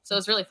well. So it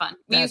was really fun.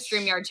 We used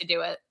StreamYard to do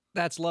it.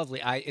 That's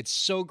lovely. It's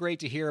so great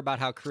to hear about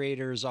how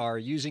creators are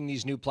using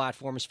these new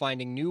platforms,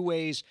 finding new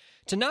ways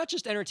to not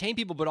just entertain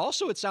people, but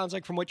also, it sounds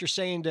like from what you're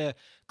saying, to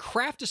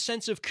craft a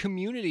sense of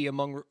community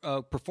among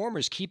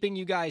performers, keeping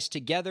you guys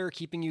together,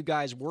 keeping you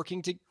guys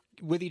working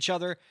with each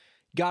other.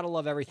 Gotta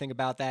love everything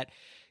about that.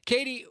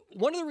 Katie,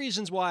 one of the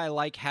reasons why I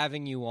like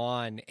having you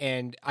on,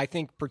 and I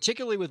think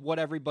particularly with what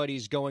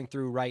everybody's going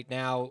through right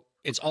now,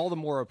 it's all the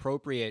more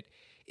appropriate,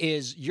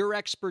 is your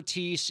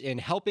expertise in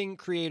helping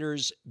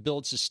creators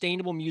build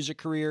sustainable music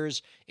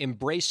careers,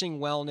 embracing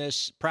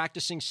wellness,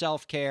 practicing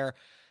self-care.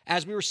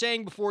 As we were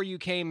saying before you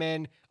came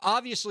in,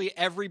 obviously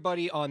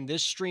everybody on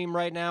this stream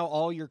right now,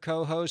 all your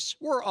co-hosts,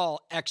 we're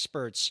all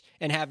experts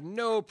and have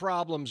no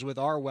problems with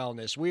our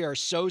wellness. We are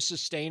so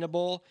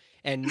sustainable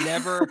and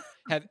never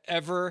have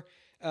ever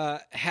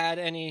had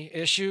any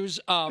issues.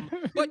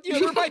 But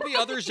there might be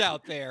others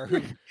out there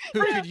who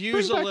could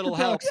use a little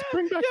help.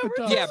 Bring back the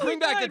ducks. Yeah, bring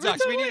back the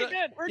ducks. We need.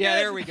 We're Yeah,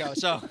 good. there we go.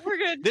 So We're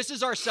good. this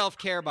is our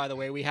self-care, by the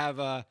way. We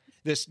have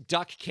this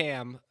duck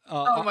cam.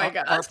 Oh my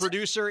gosh. Our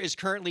producer is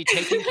currently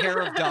taking care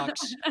of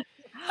ducks.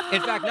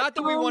 In fact, not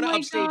that we want to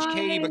upstage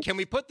Katie, but can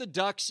we put the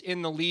ducks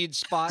in the lead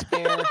spot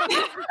there?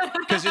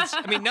 Because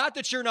not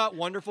that you're not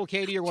wonderful,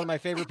 Katie. You're one of my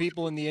favorite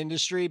people in the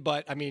industry,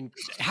 but I mean,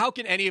 how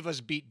can any of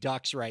us beat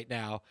ducks right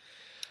now?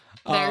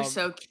 They're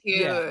so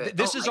cute. Yeah,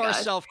 this is our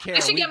self-care. I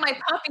should get my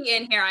puppy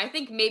in here. I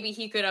think maybe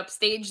he could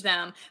upstage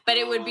them, but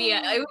it would be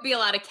a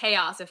lot of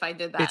chaos if I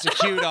did that. It's a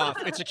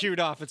cute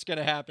off. It's going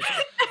to happen.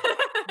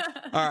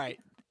 All right.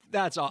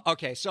 That's all.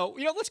 Okay. So,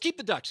 let's keep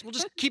the ducks. We'll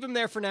just keep them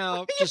there for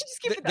now.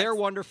 They're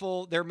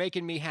wonderful. They're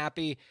making me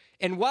happy.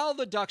 And while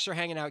the ducks are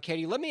hanging out,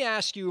 Katie, let me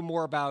ask you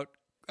more about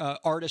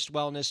artist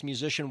wellness,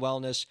 musician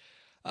wellness.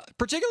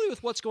 Particularly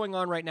with what's going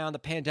on right now in the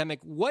pandemic,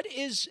 what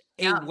is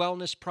a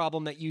wellness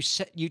problem that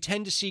you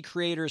tend to see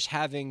creators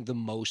having the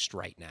most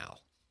right now?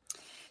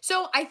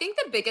 So I think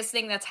the biggest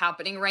thing that's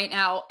happening right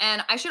now,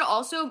 and I should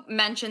also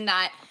mention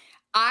that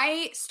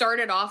I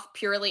started off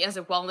purely as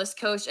a wellness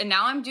coach, and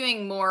now I'm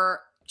doing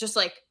more just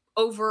like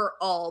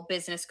overall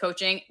business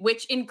coaching,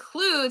 which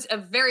includes a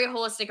very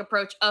holistic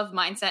approach of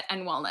mindset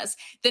and wellness.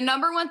 The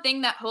number one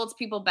thing that holds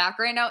people back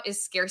right now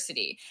is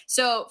scarcity.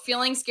 So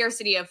feeling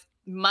scarcity of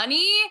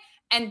money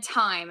and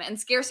time. And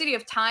scarcity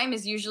of time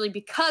is usually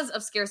because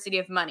of scarcity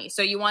of money.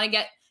 So you want to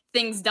get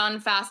things done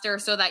faster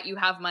so that you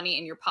have money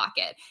in your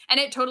pocket. And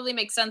it totally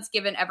makes sense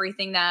given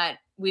everything that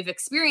we've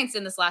experienced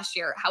in this last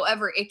year.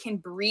 However, it can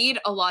breed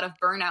a lot of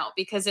burnout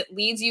because it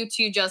leads you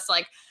to just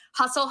like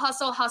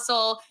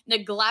hustle,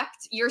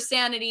 neglect your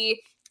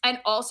sanity, and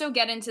also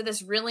get into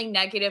this really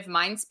negative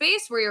mind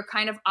space where you're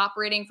kind of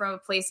operating from a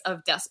place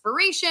of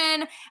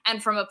desperation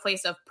and from a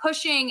place of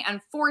pushing and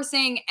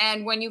forcing.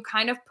 And when you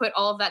kind of put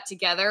all of that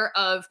together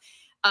of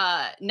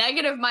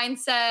negative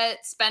mindset,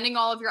 spending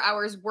all of your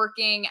hours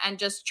working and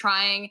just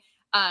trying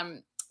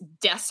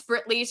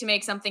desperately to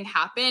make something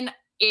happen,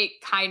 it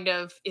kind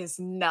of is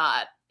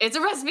not. It's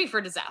a recipe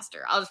for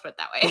disaster. I'll just put it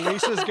that way.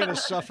 Elisa's going to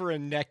suffer a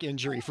neck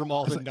injury from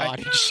all the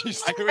nodding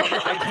she's doing.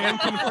 I can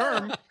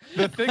confirm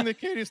the thing that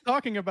Katie's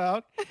talking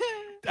about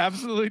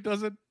absolutely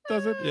doesn't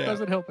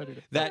help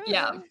anything.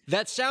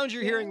 That sound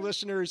you're hearing,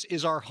 listeners,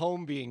 is our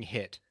home being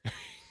hit.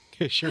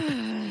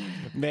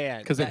 Man,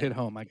 because it hit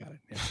home. I got it.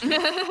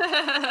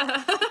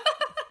 Yeah.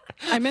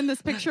 I'm in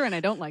this picture and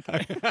I don't like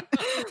it.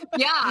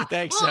 Yeah.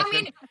 Thanks. Well, I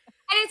mean,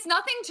 and it's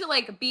nothing to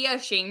like be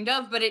ashamed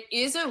of, but it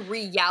is a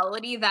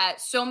reality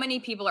that so many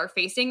people are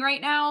facing right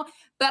now.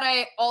 But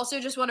I also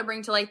just want to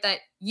bring to light that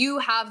you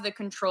have the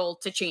control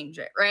to change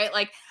it, right?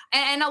 Like,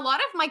 and a lot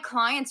of my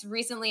clients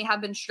recently have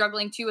been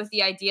struggling too with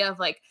the idea of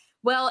like,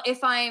 well,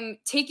 if I'm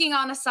taking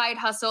on a side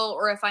hustle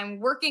or if I'm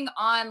working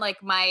on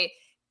like my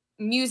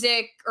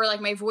music or like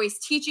my voice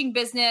teaching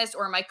business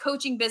or my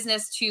coaching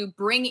business to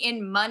bring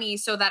in money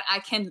so that I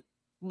can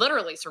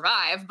literally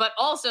survive, but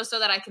also so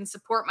that I can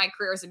support my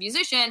career as a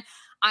musician,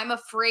 I'm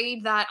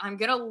afraid that I'm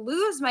going to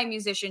lose my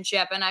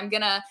musicianship and I'm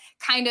going to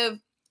kind of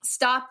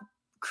stop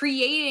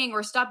creating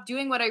or stop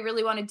doing what I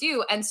really want to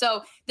do. And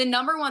so the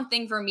number one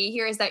thing for me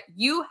here is that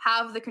you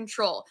have the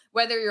control,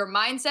 whether your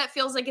mindset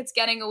feels like it's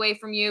getting away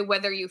from you,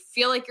 whether you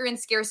feel like you're in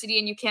scarcity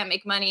and you can't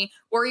make money,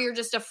 or you're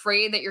just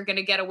afraid that you're going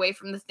to get away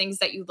from the things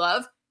that you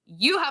love.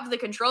 You have the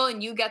control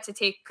and you get to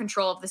take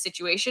control of the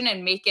situation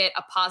and make it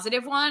a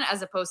positive one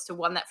as opposed to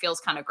one that feels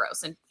kind of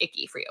gross and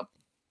icky for you.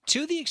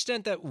 To the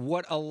extent that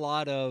what a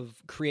lot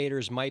of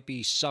creators might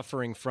be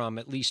suffering from,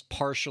 at least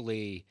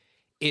partially,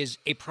 is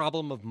a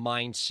problem of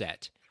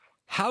mindset.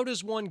 How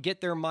does one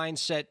get their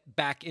mindset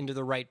back into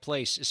the right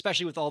place,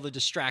 especially with all the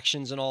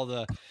distractions and all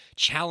the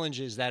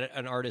challenges that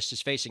an artist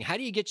is facing? How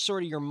do you get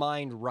sort of your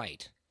mind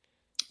right?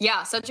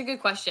 Yeah, such a good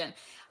question.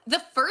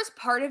 The first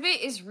part of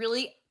it is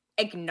really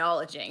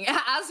acknowledging.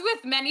 As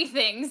with many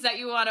things that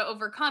you want to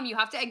overcome, you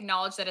have to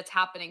acknowledge that it's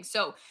happening.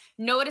 So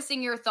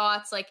noticing your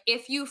thoughts, like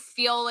if you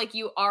feel like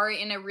you are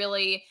in a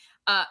really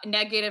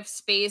negative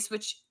space,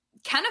 which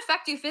can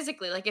affect you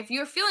physically. Like if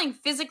you're feeling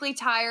physically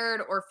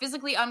tired or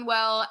physically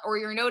unwell, or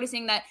you're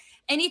noticing that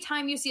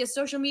anytime you see a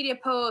social media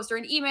post or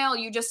an email,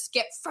 you just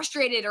get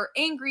frustrated or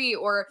angry,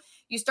 or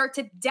you start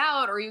to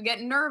doubt, or you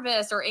get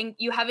nervous, or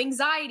you have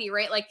anxiety,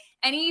 right? Like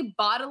any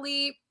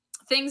bodily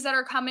things that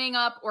are coming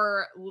up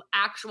or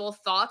actual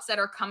thoughts that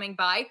are coming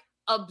by,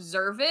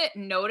 observe it,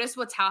 notice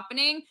what's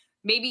happening,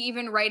 maybe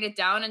even write it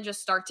down and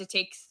just start to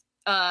take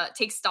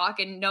stock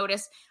and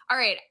notice, all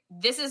right,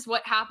 this is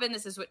what happened,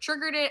 this is what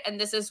triggered it, and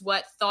this is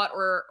what thought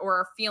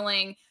or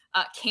feeling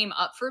came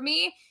up for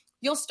me.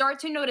 You'll start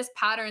to notice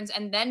patterns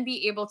and then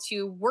be able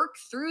to work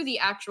through the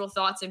actual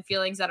thoughts and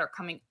feelings that are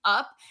coming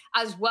up,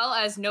 as well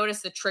as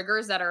notice the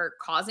triggers that are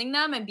causing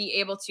them and be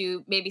able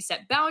to maybe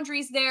set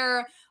boundaries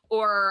there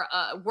or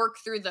work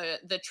through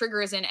the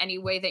triggers in any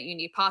way that you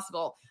need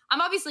possible.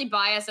 I'm obviously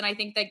biased, and I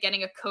think that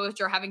getting a coach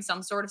or having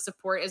some sort of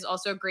support is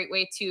also a great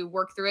way to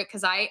work through it,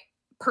 because I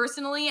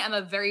personally am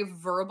a very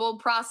verbal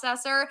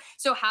processor.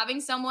 So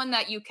having someone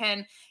that you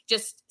can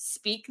just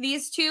speak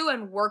these to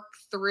and work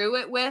through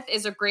it with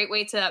is a great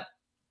way to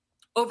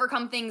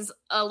overcome things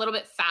a little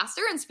bit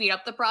faster and speed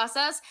up the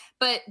process.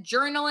 But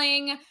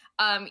journaling,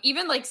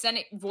 even like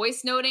sending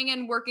voice noting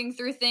and working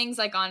through things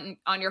like on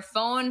your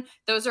phone,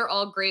 those are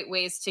all great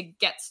ways to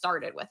get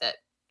started with it.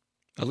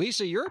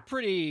 Elisa, you're a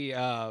pretty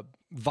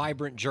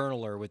vibrant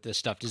journaler with this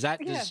stuff. Does that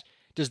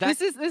Does that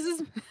this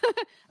is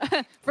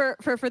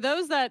for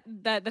those that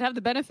have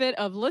the benefit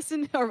of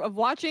of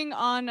watching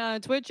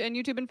on Twitch and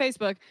YouTube and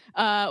Facebook?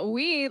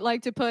 We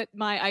like to put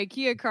my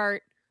IKEA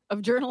cart of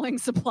journaling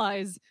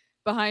supplies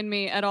behind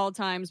me at all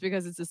times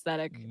because it's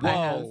aesthetic. Whoa. I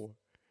have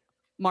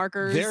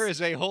markers. There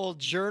is a whole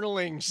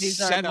journaling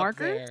setup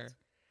there.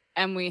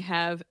 And we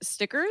have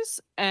stickers,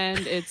 and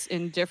it's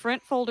in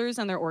different folders,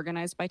 and they're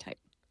organized by type.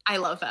 I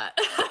love that.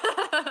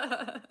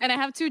 And I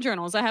have two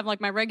journals. I have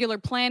like my regular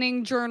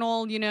planning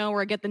journal,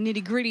 where I get the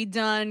nitty gritty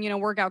done,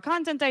 work out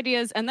content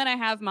ideas. And then I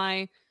have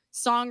my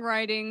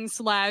songwriting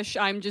 /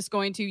 I'm just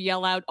going to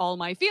yell out all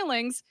my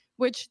feelings,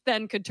 which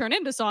then could turn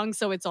into songs.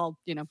 So it's all,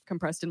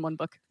 compressed in one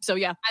book. So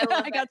yeah,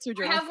 I got two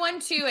journals. I have one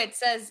too. It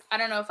says, I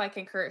don't know if I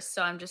can curse,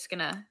 so I'm just going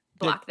to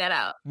block that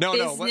out. No,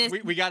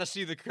 we got to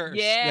see the curse.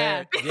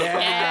 Yeah.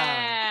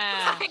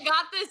 Yeah. I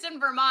got this in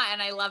Vermont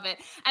and I love it.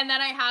 And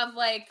then I have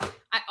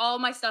all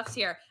my stuff's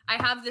here. I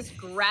have this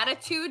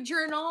gratitude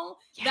journal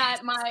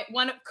that my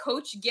one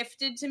coach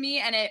gifted to me,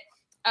 and it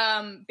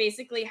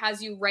basically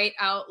has you write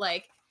out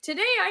like,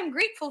 today I'm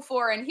grateful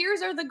for, and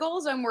here's are the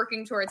goals I'm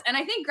working towards. And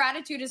I think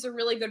gratitude is a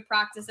really good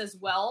practice as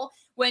well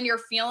when you're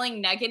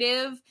feeling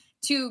negative,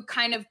 to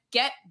kind of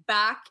get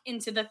back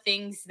into the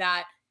things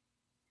that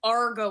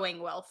are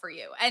going well for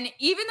you. And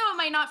even though it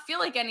might not feel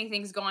like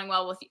anything's going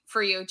well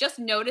for you, just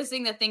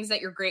noticing the things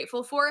that you're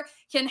grateful for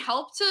can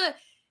help to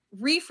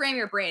reframe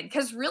your brain,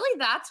 because really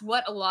that's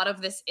what a lot of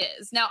this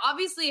is. Now,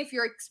 obviously, if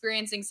you're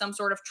experiencing some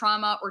sort of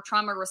trauma or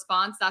trauma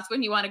response, that's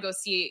when you want to go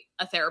see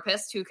a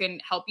therapist who can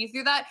help you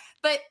through that.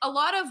 But a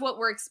lot of what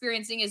we're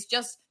experiencing is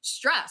just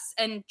stress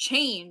and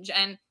change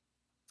and,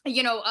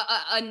 you know,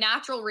 a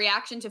natural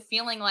reaction to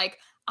feeling like,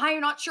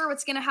 I'm not sure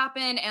what's going to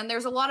happen, and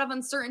there's a lot of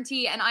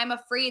uncertainty, and I'm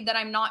afraid that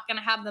I'm not going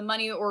to have the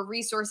money or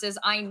resources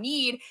I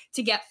need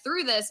to get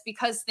through this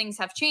because things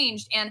have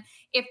changed. And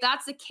if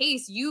that's the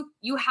case, you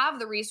have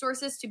the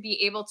resources to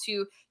be able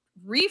to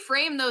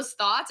reframe those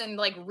thoughts and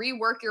like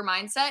rework your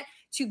mindset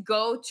to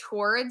go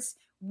towards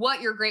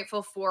what you're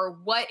grateful for,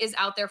 what is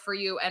out there for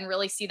you, and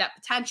really see that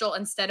potential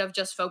instead of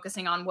just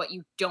focusing on what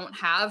you don't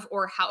have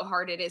or how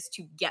hard it is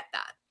to get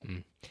that.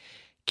 Mm.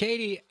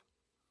 Katie,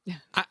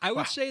 I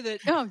would say that,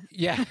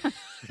 yeah.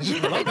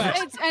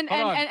 It's I'm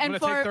going to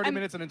take 30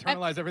 minutes and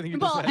internalize everything you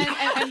just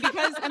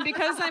said. And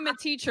because I'm a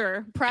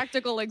teacher,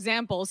 practical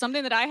example,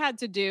 something that I had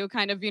to do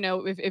kind of, you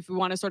know, if we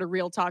want to sort of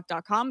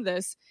realtalk.com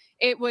this,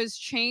 it was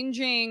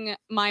changing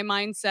my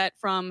mindset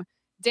from,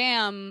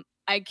 damn,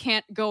 I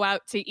can't go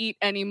out to eat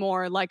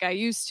anymore like I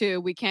used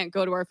to. We can't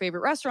go to our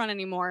favorite restaurant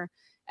anymore.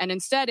 And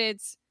instead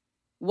it's,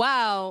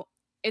 wow,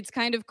 it's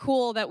kind of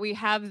cool that we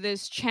have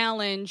this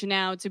challenge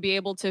now to be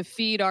able to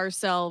feed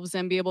ourselves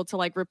and be able to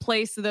like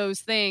replace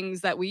those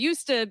things that we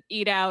used to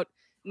eat out.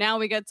 Now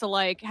we get to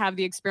like have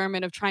the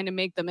experiment of trying to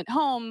make them at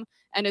home.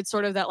 And it's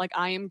sort of that like,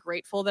 I am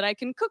grateful that I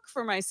can cook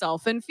for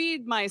myself and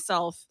feed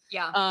myself.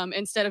 Yeah.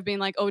 Instead of being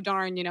like, oh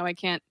darn, you know, I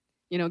can't,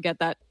 you know, get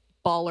that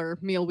baller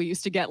meal we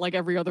used to get like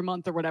every other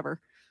month or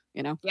whatever,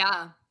 you know?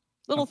 Yeah.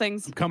 Little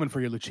things. I'm coming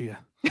for you, Lucia.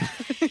 And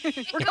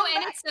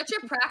it's such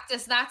a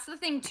practice. That's the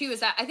thing too, is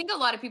that I think a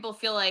lot of people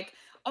feel like,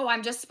 oh,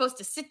 I'm just supposed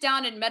to sit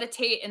down and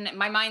meditate and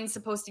my mind's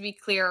supposed to be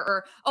clear,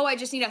 or, oh, I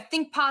just need to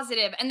think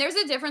positive. And there's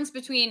a difference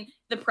between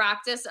the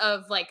practice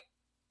of like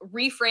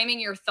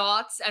reframing your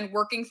thoughts and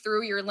working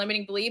through your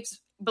limiting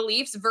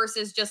beliefs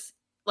versus just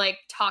like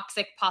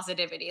toxic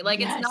positivity. Like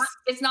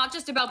it's not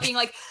just about being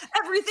like,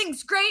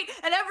 everything's great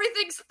and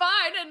everything's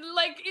fine and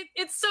like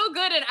it's so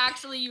good and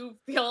actually you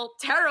feel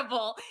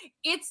terrible.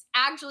 It's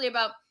actually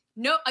about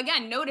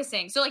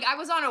noticing. So like I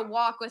was on a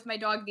walk with my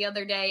dog the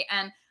other day,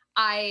 and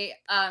I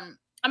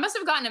must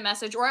have gotten a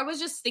message, or I was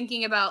just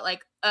thinking about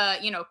like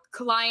you know,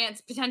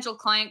 potential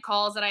client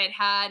calls that I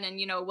had and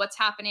you know what's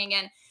happening,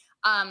 and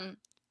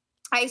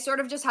I sort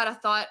of just had a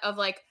thought of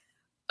like,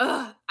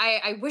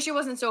 I wish it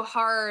wasn't so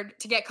hard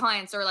to get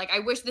clients, or like I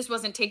wish this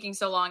wasn't taking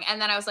so long. And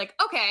then I was like,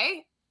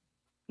 okay,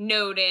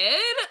 noted.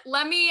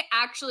 Let me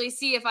actually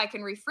see if I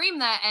can reframe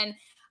that. And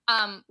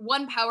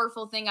one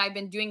powerful thing I've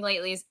been doing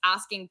lately is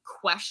asking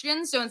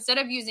questions. So instead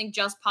of using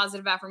just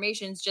positive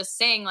affirmations, just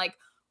saying like,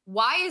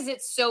 why is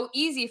it so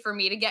easy for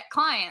me to get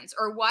clients?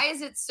 Or why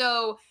is it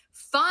so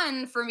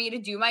fun for me to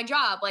do my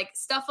job? Like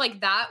stuff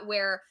like that,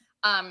 where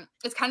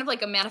it's kind of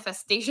like a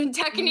manifestation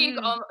technique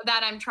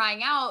that I'm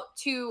trying out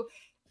to,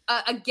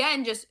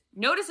 again, just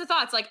notice the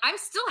thoughts. Like I'm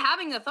still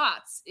having the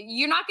thoughts.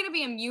 You're not going to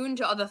be immune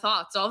to other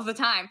thoughts all the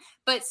time,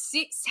 but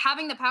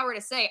having the power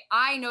to say,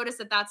 I notice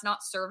that that's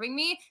not serving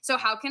me. So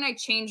how can I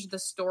change the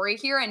story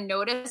here and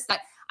notice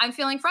that I'm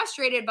feeling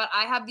frustrated, but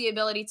I have the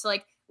ability to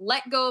like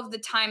let go of the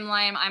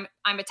timeline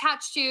I'm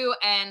attached to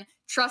and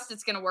trust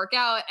it's going to work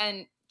out,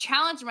 and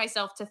challenge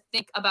myself to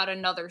think about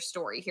another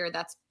story here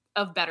that's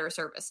of better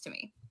service to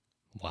me.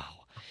 Wow.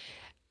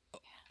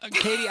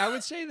 Katie, I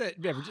would say that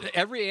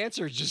every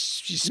answer is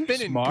just, she's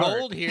spinning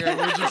gold here.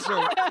 We're just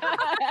sort of...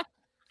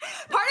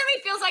 Part of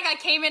me feels like I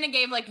came in and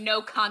gave like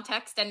no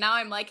context, and now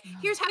I'm like,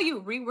 here's how you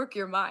rework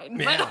your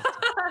mind. Yeah.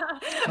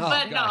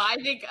 But no, I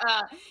think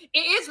it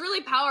is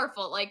really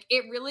powerful. Like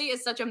it really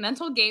is such a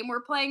mental game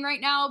we're playing right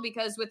now,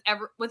 because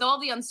with all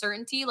the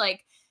uncertainty,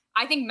 like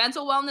I think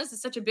mental wellness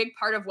is such a big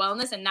part of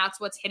wellness, and that's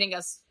what's hitting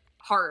us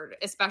hard,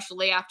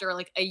 especially after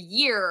like a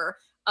year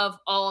of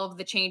all of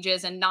the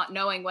changes and not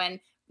knowing when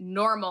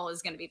normal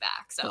is going to be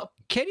back. So, well,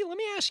 Katie, let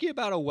me ask you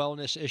about a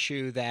wellness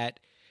issue that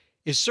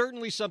is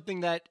certainly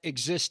something that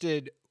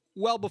existed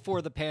well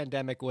before the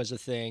pandemic was a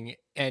thing.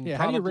 And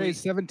how do you raise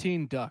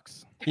 17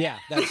 ducks? Yeah,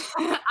 that's.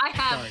 I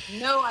have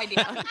no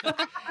idea.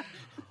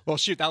 Well,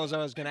 shoot, that was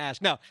what I was going to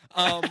ask. No,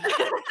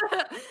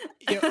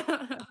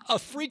 a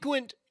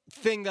frequent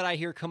thing that I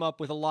hear come up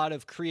with a lot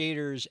of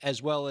creators,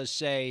 as well as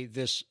say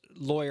this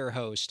lawyer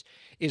host,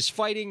 is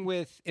fighting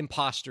with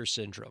imposter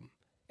syndrome.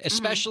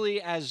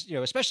 Especially as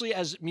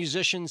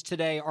musicians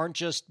today aren't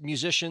just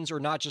musicians, or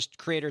not just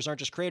creators,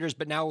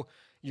 but now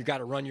you got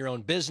to run your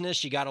own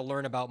business. You got to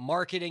learn about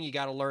marketing. You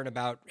got to learn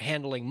about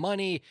handling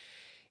money.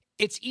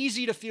 It's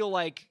easy to feel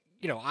like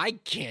I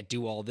can't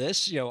do all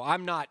this.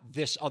 I'm not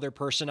this other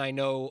person I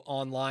know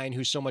online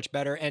who's so much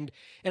better. And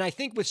I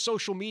think with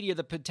social media,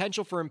 the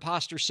potential for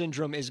imposter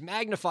syndrome is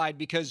magnified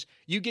because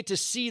you get to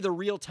see the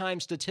real-time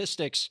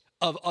statistics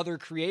of other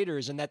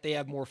creators and that they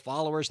have more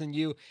followers than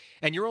you.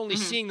 And you're only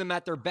seeing them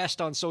at their best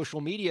on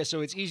social media.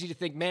 So it's easy to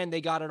think, man,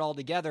 they got it all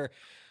together.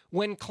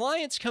 When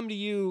clients come to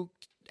you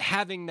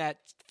having that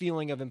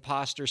feeling of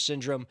imposter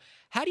syndrome,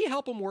 how do you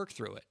help them work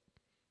through it?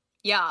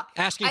 Yeah.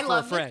 Asking for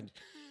a friend.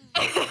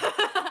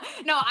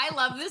 No, I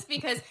love this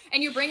because,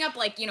 and you bring up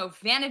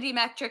vanity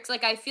metrics.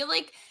 Like, I feel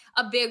like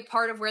a big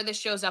part of where this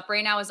shows up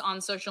right now is on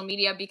social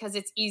media because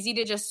it's easy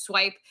to just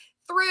swipe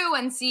through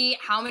and see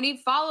how many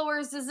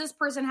followers does this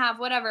person have,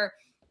 whatever.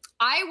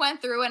 I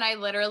went through and I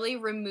literally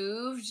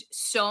removed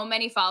so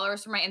many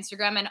followers from my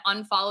Instagram and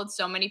unfollowed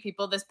so many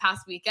people this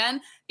past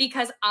weekend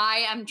because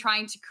I am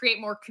trying to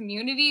create more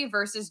community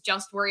versus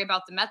just worry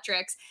about the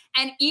metrics.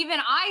 And even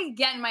I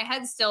get in my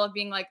head still of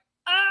being like,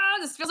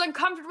 this feels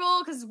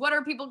uncomfortable because what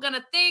are people going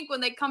to think when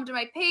they come to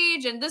my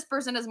page and this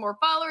person has more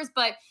followers,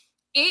 but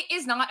it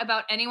is not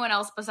about anyone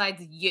else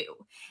besides you.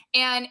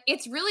 And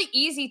it's really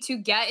easy to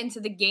get into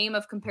the game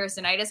of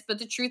comparisonitis, but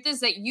the truth is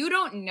that you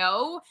don't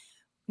know,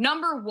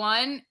 number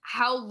one,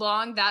 how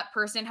long that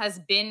person has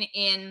been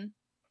in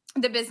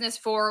the business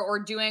for or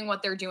doing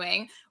what they're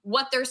doing,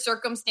 what their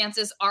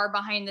circumstances are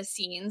behind the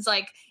scenes.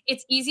 Like,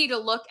 it's easy to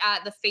look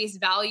at the face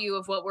value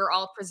of what we're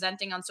all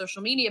presenting on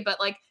social media, but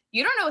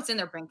you don't know what's in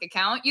their bank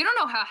account. You don't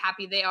know how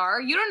happy they are.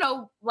 You don't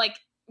know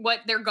what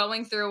they're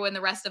going through in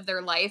the rest of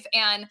their life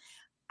and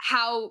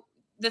how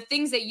the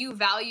things that you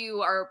value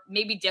are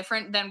maybe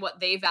different than what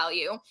they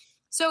value.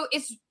 So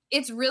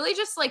it's really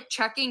just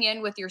checking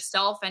in with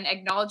yourself and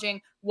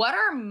acknowledging, what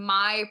are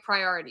my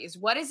priorities?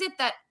 What is it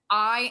that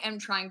I am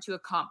trying to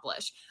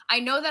accomplish?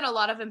 I know that a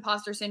lot of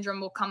imposter syndrome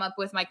will come up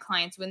with my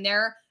clients when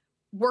they're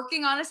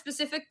working on a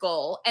specific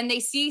goal and they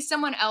see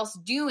someone else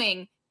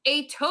doing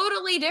a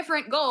totally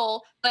different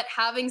goal, but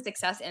having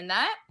success in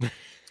that.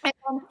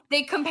 And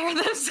they compare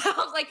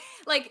themselves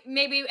like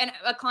maybe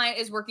a client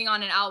is working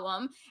on an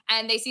album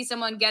and they see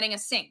someone getting a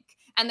sync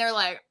and they're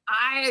like,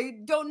 I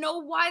don't know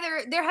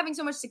why they're having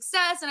so much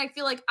success and I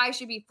feel like I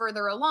should be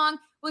further along.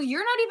 Well,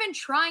 you're not even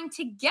trying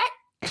to get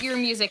your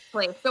music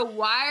played. So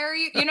why are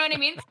you know what I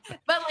mean?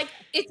 But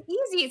it's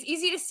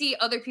easy to see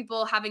other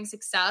people having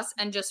success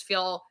and just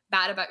feel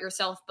bad about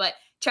yourself. But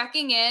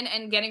checking in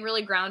and getting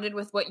really grounded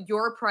with what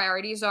your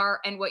priorities are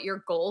and what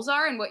your goals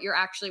are and what you're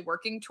actually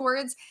working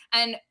towards.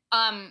 And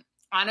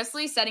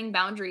honestly, setting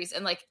boundaries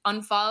and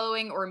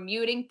unfollowing or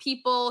muting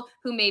people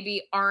who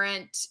maybe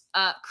aren't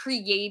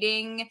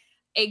creating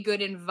a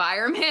good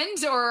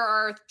environment or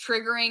are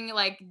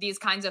triggering these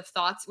kinds of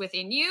thoughts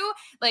within you.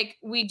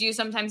 We do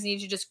sometimes need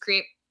to just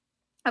create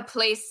a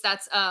place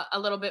that's a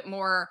little bit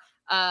more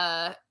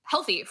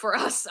healthy for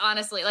us,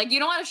 honestly. You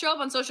don't want to show up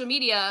on social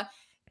media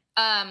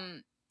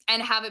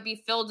and have it be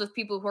filled with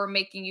people who are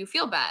making you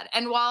feel bad.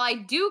 And while I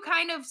do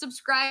kind of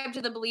subscribe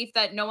to the belief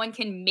that no one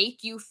can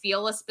make you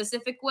feel a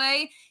specific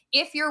way,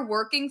 if you're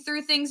working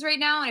through things right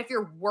now, and if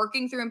you're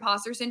working through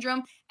imposter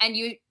syndrome and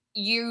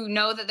you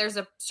know that there's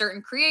a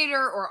certain creator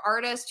or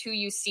artist who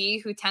you see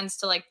who tends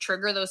to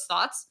trigger those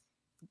thoughts,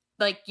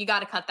 you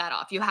got to cut that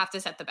off. You have to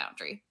set the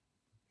boundary.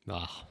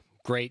 Oh,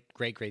 great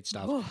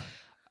stuff.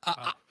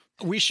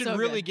 We should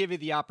really give you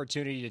the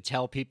opportunity to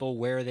tell people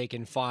where they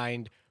can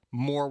find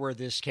more where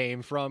this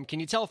came from. Can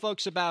you tell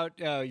folks about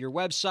your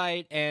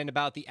website and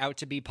about the Out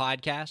to Be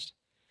podcast?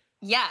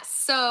 Yes.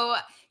 So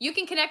you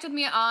can connect with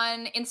me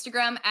on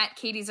Instagram at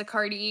Katie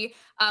Zaccardi.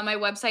 My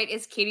website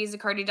is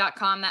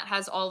katiezaccardi.com. That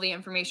has all the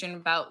information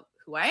about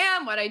who I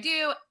am, what I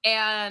do,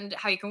 and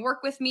how you can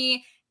work with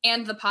me,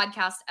 and the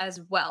podcast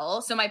as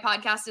well. So my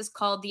podcast is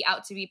called the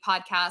Out to Be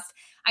Podcast.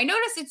 I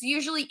notice it's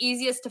usually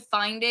easiest to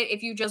find it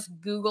if you just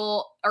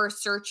Google or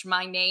search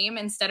my name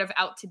instead of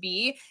Out to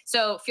Be.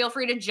 So feel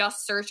free to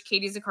just search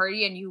Katie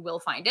Zaccardi and you will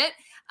find it.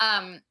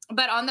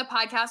 But on the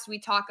podcast, we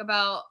talk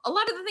about a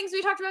lot of the things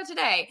we talked about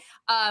today,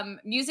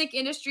 music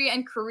industry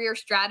and career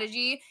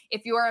strategy.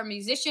 If you are a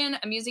musician,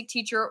 a music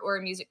teacher, or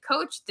a music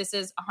coach, this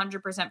is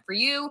 100% for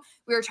you.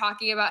 We were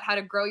talking about how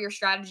to grow your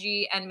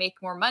strategy and make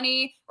more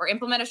money, or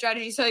implement a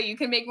strategy so that you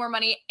can make more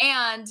money.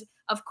 And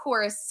of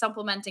course,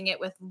 supplementing it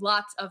with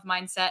lots of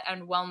mindset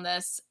and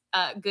wellness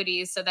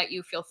goodies so that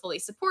you feel fully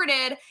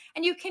supported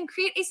and you can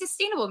create a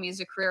sustainable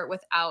music career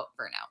without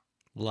burnout.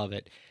 Love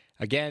it.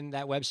 Again,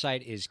 that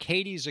website is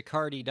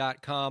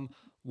katiezaccardi.com.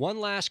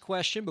 One last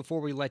question before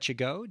we let you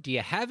go. Do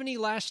you have any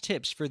last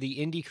tips for the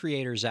indie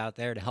creators out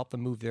there to help them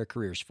move their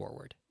careers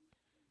forward?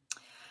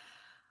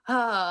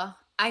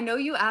 I know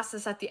you ask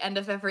this at the end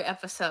of every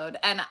episode,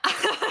 and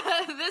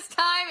this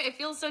time it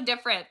feels so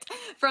different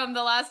from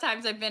the last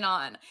times I've been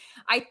on.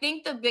 I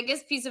think the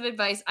biggest piece of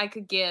advice I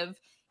could give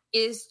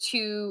is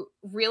to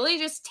really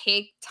just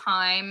take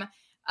time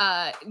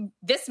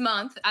this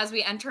month as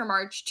we enter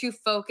March to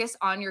focus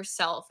on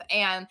yourself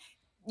and,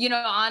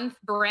 on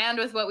brand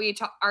with what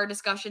our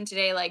discussion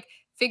today,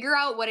 figure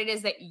out what it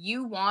is that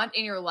you want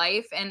in your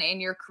life and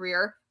in your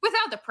career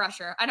without the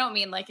pressure. I don't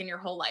mean like in your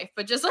whole life,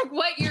 but just like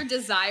what you're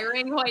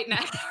desiring right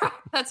now.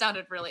 That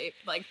sounded really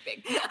like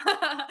big.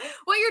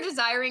 What you're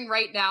desiring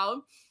right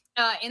now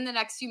in the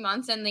next few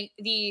months, and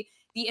the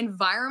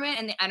environment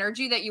and the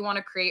energy that you want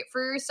to create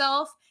for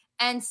yourself,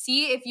 and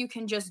see if you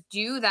can just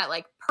do that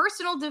like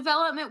personal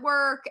development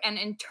work and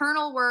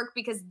internal work,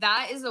 because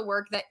that is the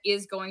work that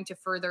is going to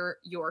further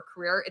your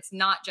career. It's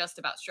not just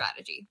about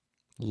strategy.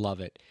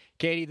 Love it.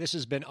 Katie, this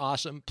has been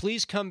awesome.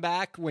 Please come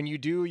back. When you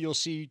do, you'll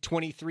see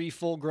 23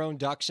 full-grown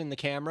ducks in the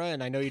camera,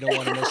 and I know you don't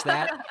want to miss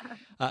that.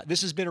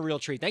 This has been a real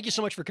treat. Thank you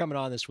so much for coming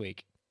on this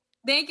week.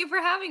 Thank you for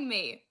having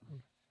me.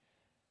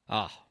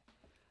 Oh,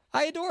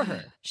 I adore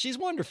her. She's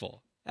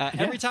wonderful.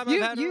 Every time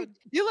I've had her...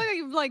 You look like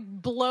you've like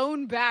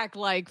blown back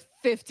like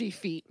 50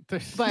 feet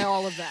by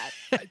all of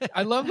that.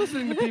 I love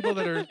listening to people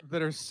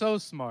that are so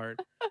smart,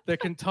 that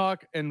can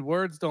talk and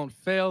words don't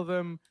fail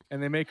them,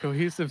 and they make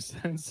cohesive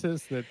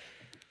sentences. That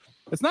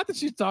it's not that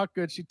she talked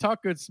good; she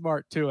talked good,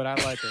 smart too, and I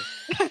like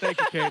her. Thank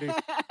you, Katie.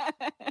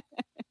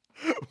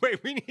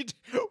 Wait, we need.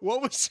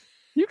 What was?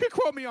 You can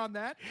quote me on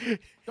that.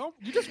 Don't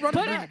you just run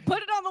it back.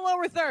 Put it on the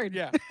lower third.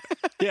 Yeah.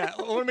 Yeah,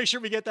 I want to make sure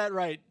we get that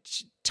right.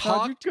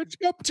 Talk good,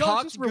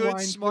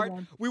 smart.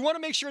 We want to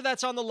make sure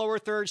that's on the lower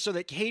third so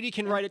that Katie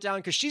can write it down,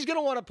 because she's going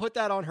to want to put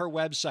that on her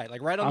website,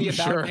 like right on the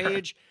About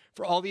page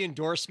for all the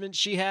endorsements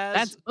she has.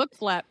 That's book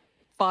flap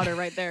fodder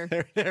right there.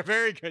 They're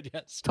very good,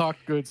 yes. Talk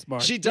good,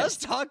 smart. She does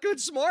talk good,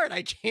 smart.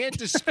 I can't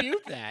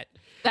dispute that.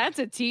 That's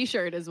a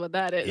T-shirt is what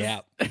that is.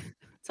 Yeah.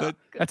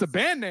 That's a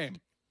band name.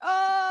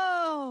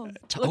 Oh,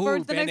 look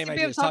forward to the next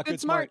EP of Talk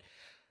Good Smart.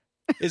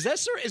 Is that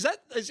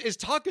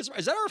Talk Good Smart?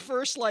 Is that our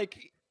first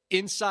like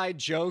inside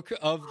joke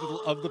of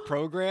the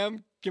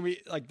program? Can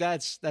we like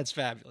that's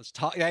fabulous.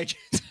 I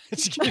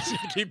just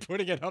keep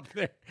putting it up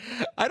there.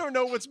 I don't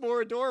know what's more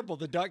adorable,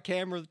 the duck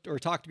cam or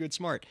Talk Good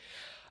Smart.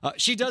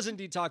 She does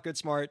indeed talk good,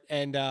 smart,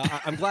 and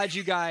I'm glad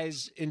you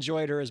guys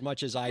enjoyed her as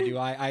much as I do.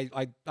 I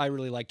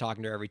really like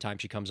talking to her every time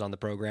she comes on the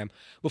program.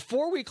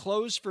 Before we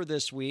close for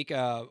this week,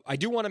 I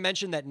do want to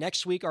mention that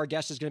next week our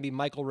guest is going to be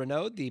Michael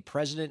Renaud, the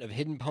president of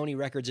Hidden Pony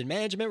Records and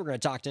Management. We're going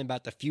to talk to him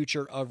about the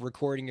future of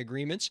recording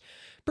agreements.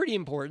 Pretty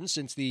important,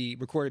 since the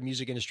recorded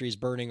music industry is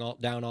burning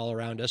down all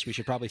around us. We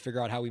should probably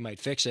figure out how we might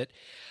fix it.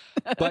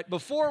 But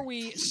before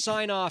we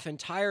sign off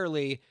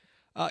entirely,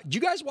 did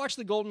you guys watch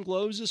the Golden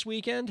Globes this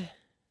weekend?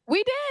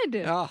 We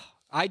did. Oh,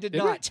 I did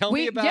not. Tell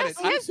me about it.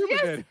 Yes, we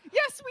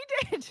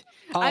did.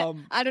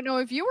 I don't know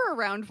if you were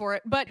around for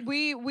it, but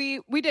we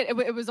did.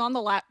 It was on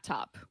the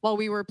laptop while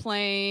we were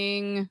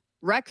playing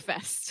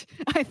Wreckfest.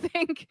 I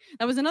think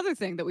that was another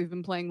thing that we've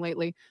been playing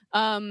lately.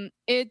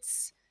 It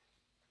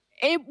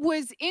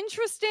was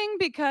interesting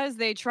because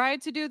they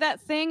tried to do that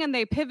thing and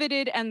they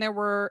pivoted, and there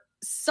were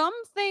some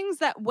things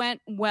that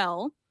went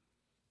well.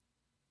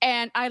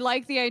 And I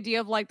like the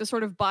idea of like the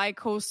sort of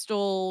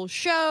bi-coastal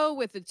show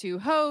with the two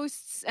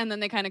hosts, and then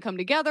they kind of come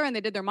together and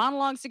they did their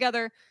monologues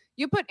together.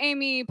 You put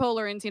Amy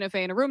Poehler and Tina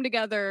Fey in a room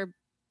together,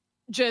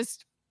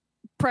 just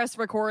press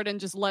record and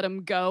just let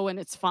them go, and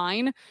it's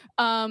fine.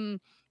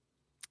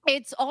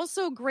 It's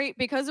also great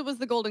because it was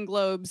the Golden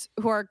Globes,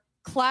 who are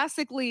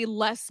classically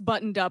less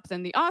buttoned up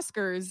than the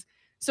Oscars.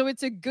 So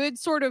it's a good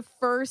sort of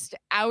first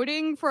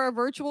outing for a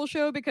virtual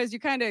show, because you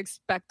kind of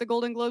expect the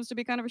Golden Globes to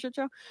be kind of a shit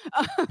show.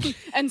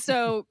 And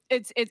so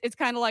it's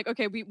kind of like,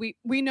 okay,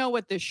 we know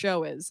what this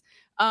show is.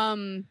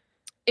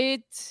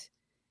 It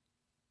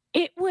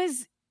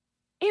was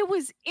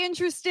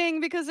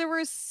interesting because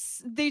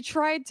they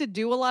tried to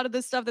do a lot of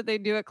the stuff that they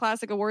do at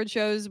classic award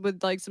shows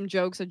with like some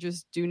jokes that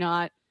just do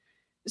not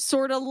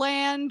sort of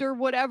land or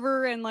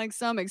whatever, and like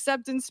some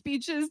acceptance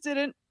speeches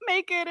didn't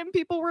make it and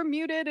people were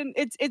muted, and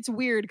it's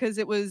weird because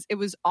it was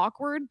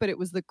awkward, but it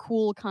was the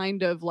cool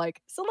kind of like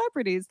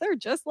celebrities, they're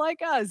just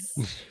like us.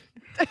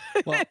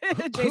 Well,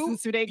 Jason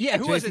Sudeikis. Yeah,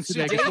 who was it?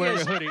 Sudeikis wearing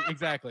a hoodie.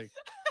 Exactly.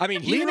 I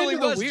mean, he really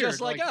was weird, just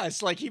like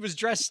us. Like he was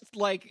dressed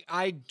like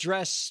I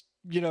dress,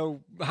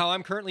 how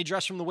I'm currently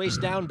dressed from the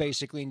waist down,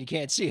 basically, and you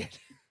can't see it.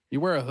 You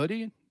wear a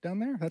hoodie down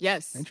there? That's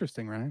yes.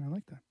 Interesting, Ryan. I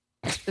like that.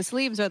 The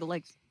sleeves are the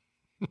legs.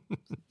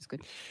 It's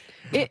good.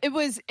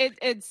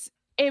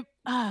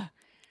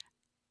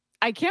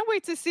 I can't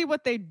wait to see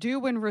what they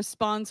do in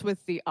response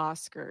with the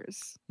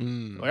Oscars. Well,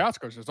 the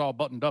Oscars is all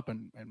buttoned up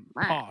and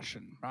posh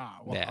and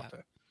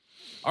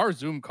our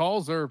Zoom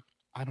calls are,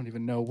 I don't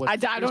even know what. I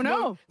don't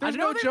know. There's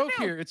no joke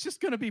here. It's just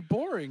going to be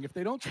boring if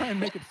they don't try and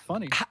make it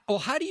funny.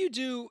 How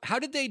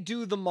did they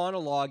do the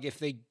monologue if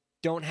they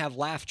don't have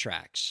laugh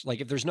tracks?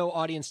 Like if there's no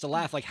audience to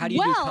laugh, like how do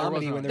you do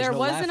comedy when there's no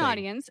laughing? There was an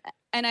audience,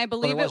 and I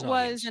believe it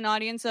was an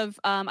audience of,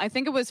 I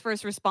think it was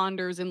first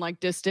responders in like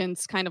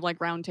distance, kind of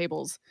like round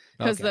tables,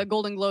 because the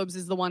Golden Globes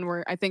is the one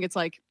where I think it's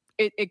like,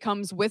 it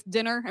comes with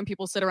dinner and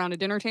people sit around a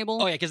dinner table.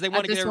 Oh yeah, because they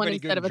want to get everybody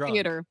good instead of a drunk.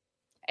 theater.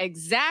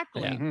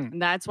 Exactly. Yeah.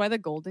 And that's why the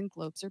Golden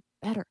Globes are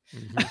better.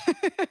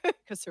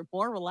 Because they're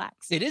more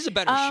relaxed. It is a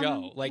better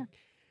show. Like,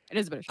 It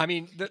is a better show. I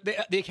mean,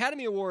 the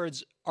Academy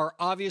Awards are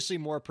obviously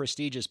more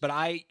prestigious, but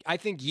I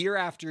think year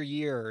after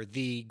year,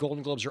 the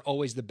Golden Globes are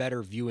always the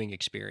better viewing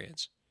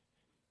experience.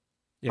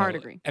 Hard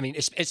agree. I mean,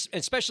 it's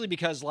especially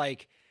because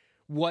like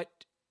what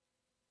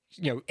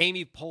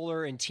Amy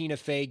Poehler and Tina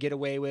Fey get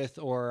away with,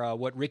 or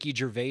what Ricky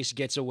Gervais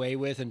gets away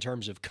with in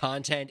terms of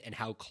content and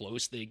how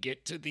close they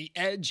get to the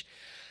edge.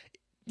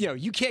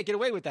 You can't get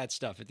away with that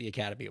stuff at the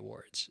Academy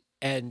Awards.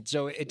 And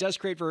so it does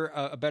create for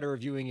a better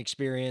viewing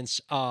experience.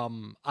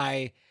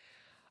 I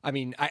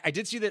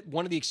did see that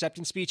one of the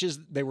acceptance speeches,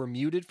 they were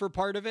muted for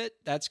part of it.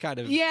 That's kind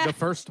of the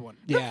first one.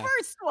 The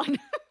first one.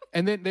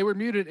 And then they were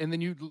muted, and then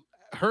you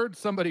heard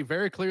somebody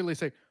very clearly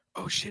say,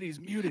 "Oh shit, he's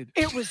muted."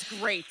 It was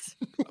great.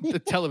 The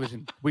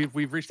television.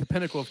 We've reached the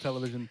pinnacle of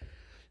television.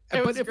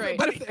 It was great.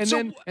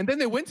 Then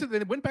they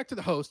went back to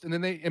the host, and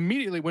then they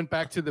immediately went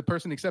back to the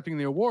person accepting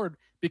the award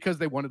because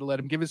they wanted to let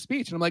him give his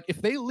speech. And I'm like,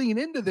 if they lean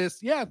into this,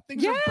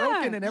 things are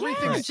broken and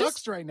everything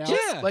sucks right now.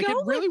 Like it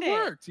really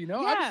worked,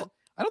 Yeah.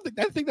 I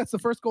think that's the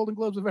first Golden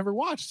Globes I've ever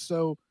watched.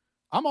 So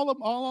I'm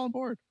all on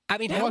board. I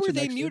mean, how were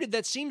they muted?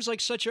 That seems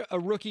like such a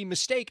rookie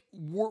mistake.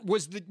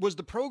 Was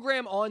the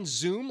program on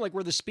Zoom? Like,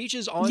 were the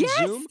speeches on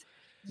Zoom?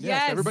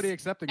 Yes, everybody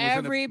accepting.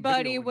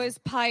 Everybody was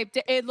piped.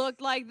 It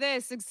looked like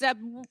this, except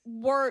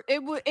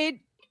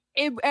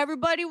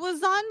everybody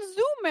was on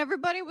Zoom.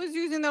 Everybody was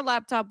using their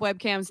laptop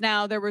webcams.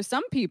 Now there were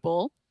some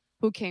people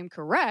who came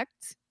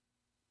correct.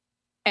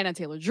 Anna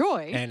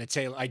Taylor-Joy.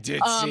 I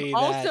did see that.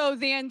 Also,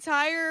 the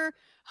entire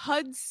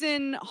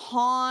Hudson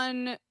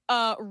Hahn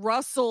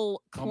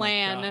Russell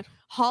clan,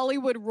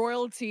 Hollywood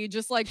royalty,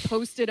 just like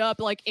posted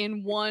up like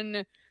in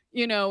one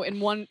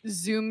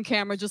Zoom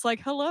camera, just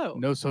like, hello.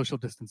 No social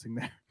distancing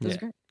there. That's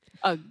great.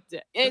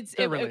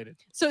 They're related.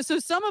 So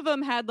some of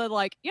them had the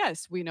like,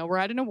 yes, we know we're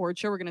at an award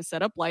show. We're going to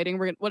set up lighting.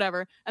 We're gonna,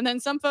 whatever. And then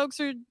some folks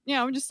are,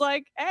 just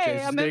like,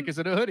 hey, I'm in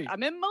a hoodie.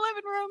 I'm in my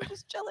living room,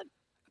 just chilling.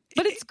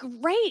 But it's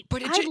great.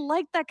 But I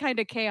like that kind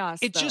of chaos.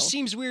 It just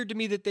seems weird to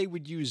me that they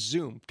would use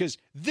Zoom, because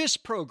this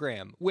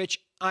program, which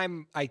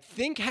I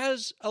think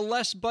has a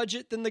less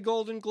budget than the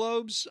Golden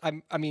Globes.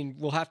 I mean,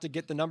 we'll have to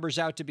get the numbers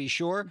out to be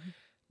sure.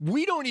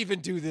 We don't even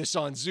do this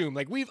on Zoom.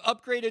 Like, we've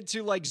upgraded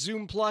to like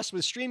Zoom Plus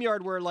with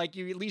StreamYard, where like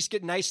you at least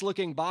get nice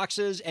looking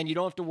boxes and you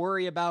don't have to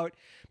worry about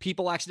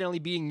people accidentally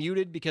being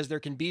muted, because there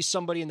can be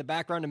somebody in the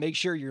background to make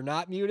sure you're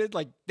not muted.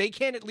 Like, they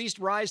can't at least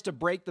rise to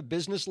break the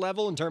business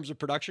level in terms of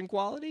production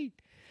quality.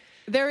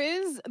 There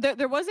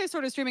was a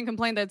sort of streaming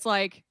complaint that's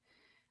like,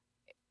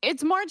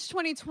 it's March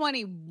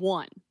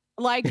 2021.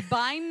 Like,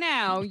 by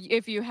now,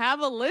 if you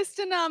have a list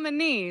of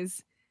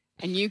nominees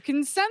and you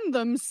can send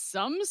them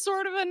some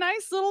sort of a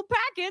nice little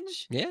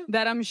package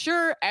that I'm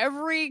sure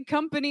every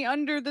company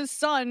under the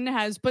sun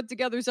has put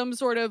together some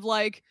sort of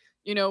like,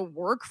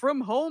 work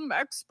from home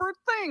expert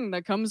thing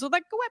that comes with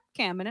like a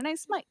webcam and a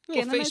nice mic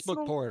and a nice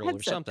Facebook portal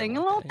or something, thing,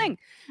 a little thing.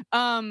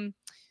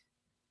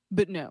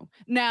 But no.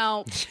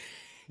 Now,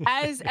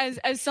 as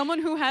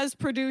someone who has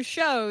produced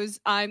shows,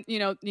 I'm,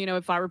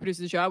 if I were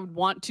producing the show, I would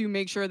want to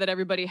make sure that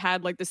everybody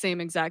had like the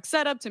same exact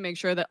setup, to make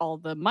sure that all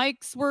the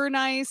mics were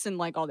nice and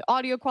like all the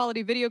audio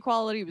quality, video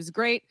quality was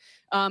great.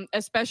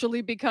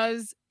 Especially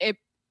because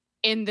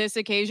in this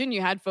occasion, you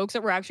had folks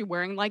that were actually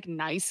wearing like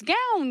nice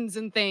gowns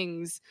and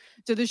things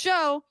to the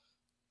show.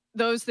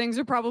 Those things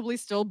are probably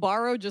still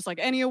borrowed, just like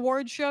any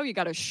award show. You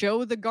got to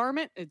show the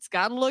garment. It's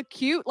got to look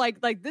cute.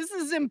 Like this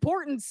is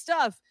important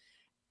stuff.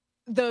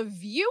 The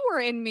viewer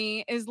in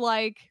me is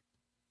like,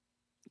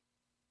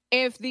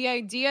 if the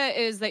idea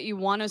is that you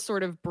want to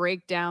sort of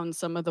break down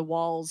some of the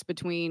walls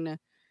between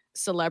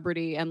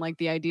celebrity and like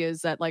the idea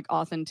is that like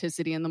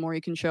authenticity, and the more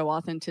you can show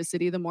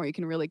authenticity, the more you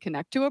can really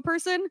connect to a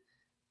person.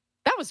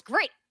 That was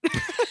great.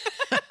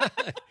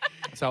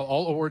 That's how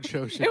all award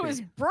shows should It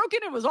was broken.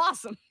 It was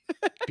awesome.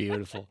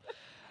 Beautiful.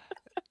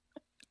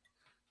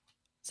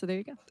 So there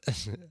you go.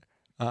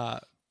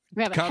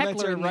 We have a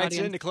commenter writes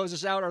in to close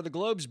us out. Are the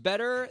Globes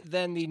better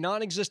than the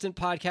non-existent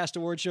podcast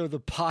award show,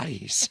 The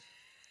Potties?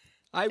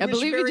 I wish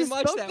believe very you just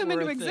much spoke that them were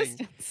into a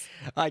existence.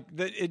 thing.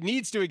 It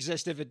needs to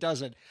exist if it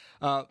doesn't.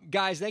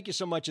 Guys, thank you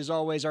so much as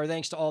always. Our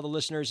thanks to all the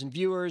listeners and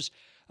viewers.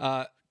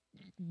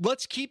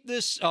 Let's keep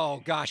this.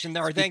 Oh gosh, and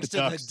our thanks to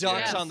the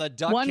Ducks on the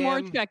Duck One Cam.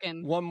 more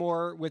check-in. One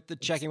more with the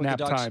checking with Nap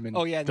the Ducks. time in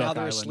Oh yeah, now Duck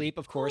they're Island. asleep,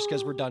 of course,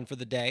 because we're done for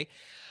the day.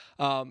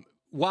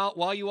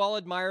 While you all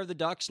admire the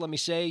Ducks, let me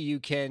say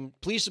you can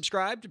please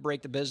subscribe to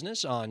Break the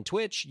Business on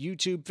Twitch,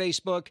 YouTube,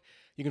 Facebook.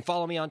 You can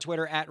follow me on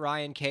Twitter at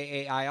Ryan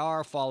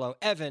KAIR. Follow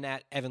Evan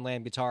at Evan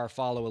Lamb Guitar.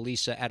 Follow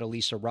Elisa at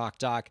Elisa Rock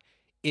Doc.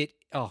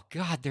 Oh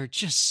God, they're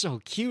just so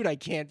cute. I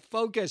can't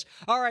focus.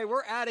 All right,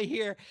 we're out of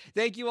here.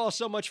 Thank you all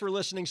so much for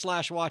listening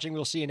 / watching.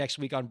 We'll see you next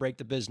week on Break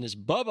the Business.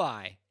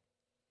 Bye-bye.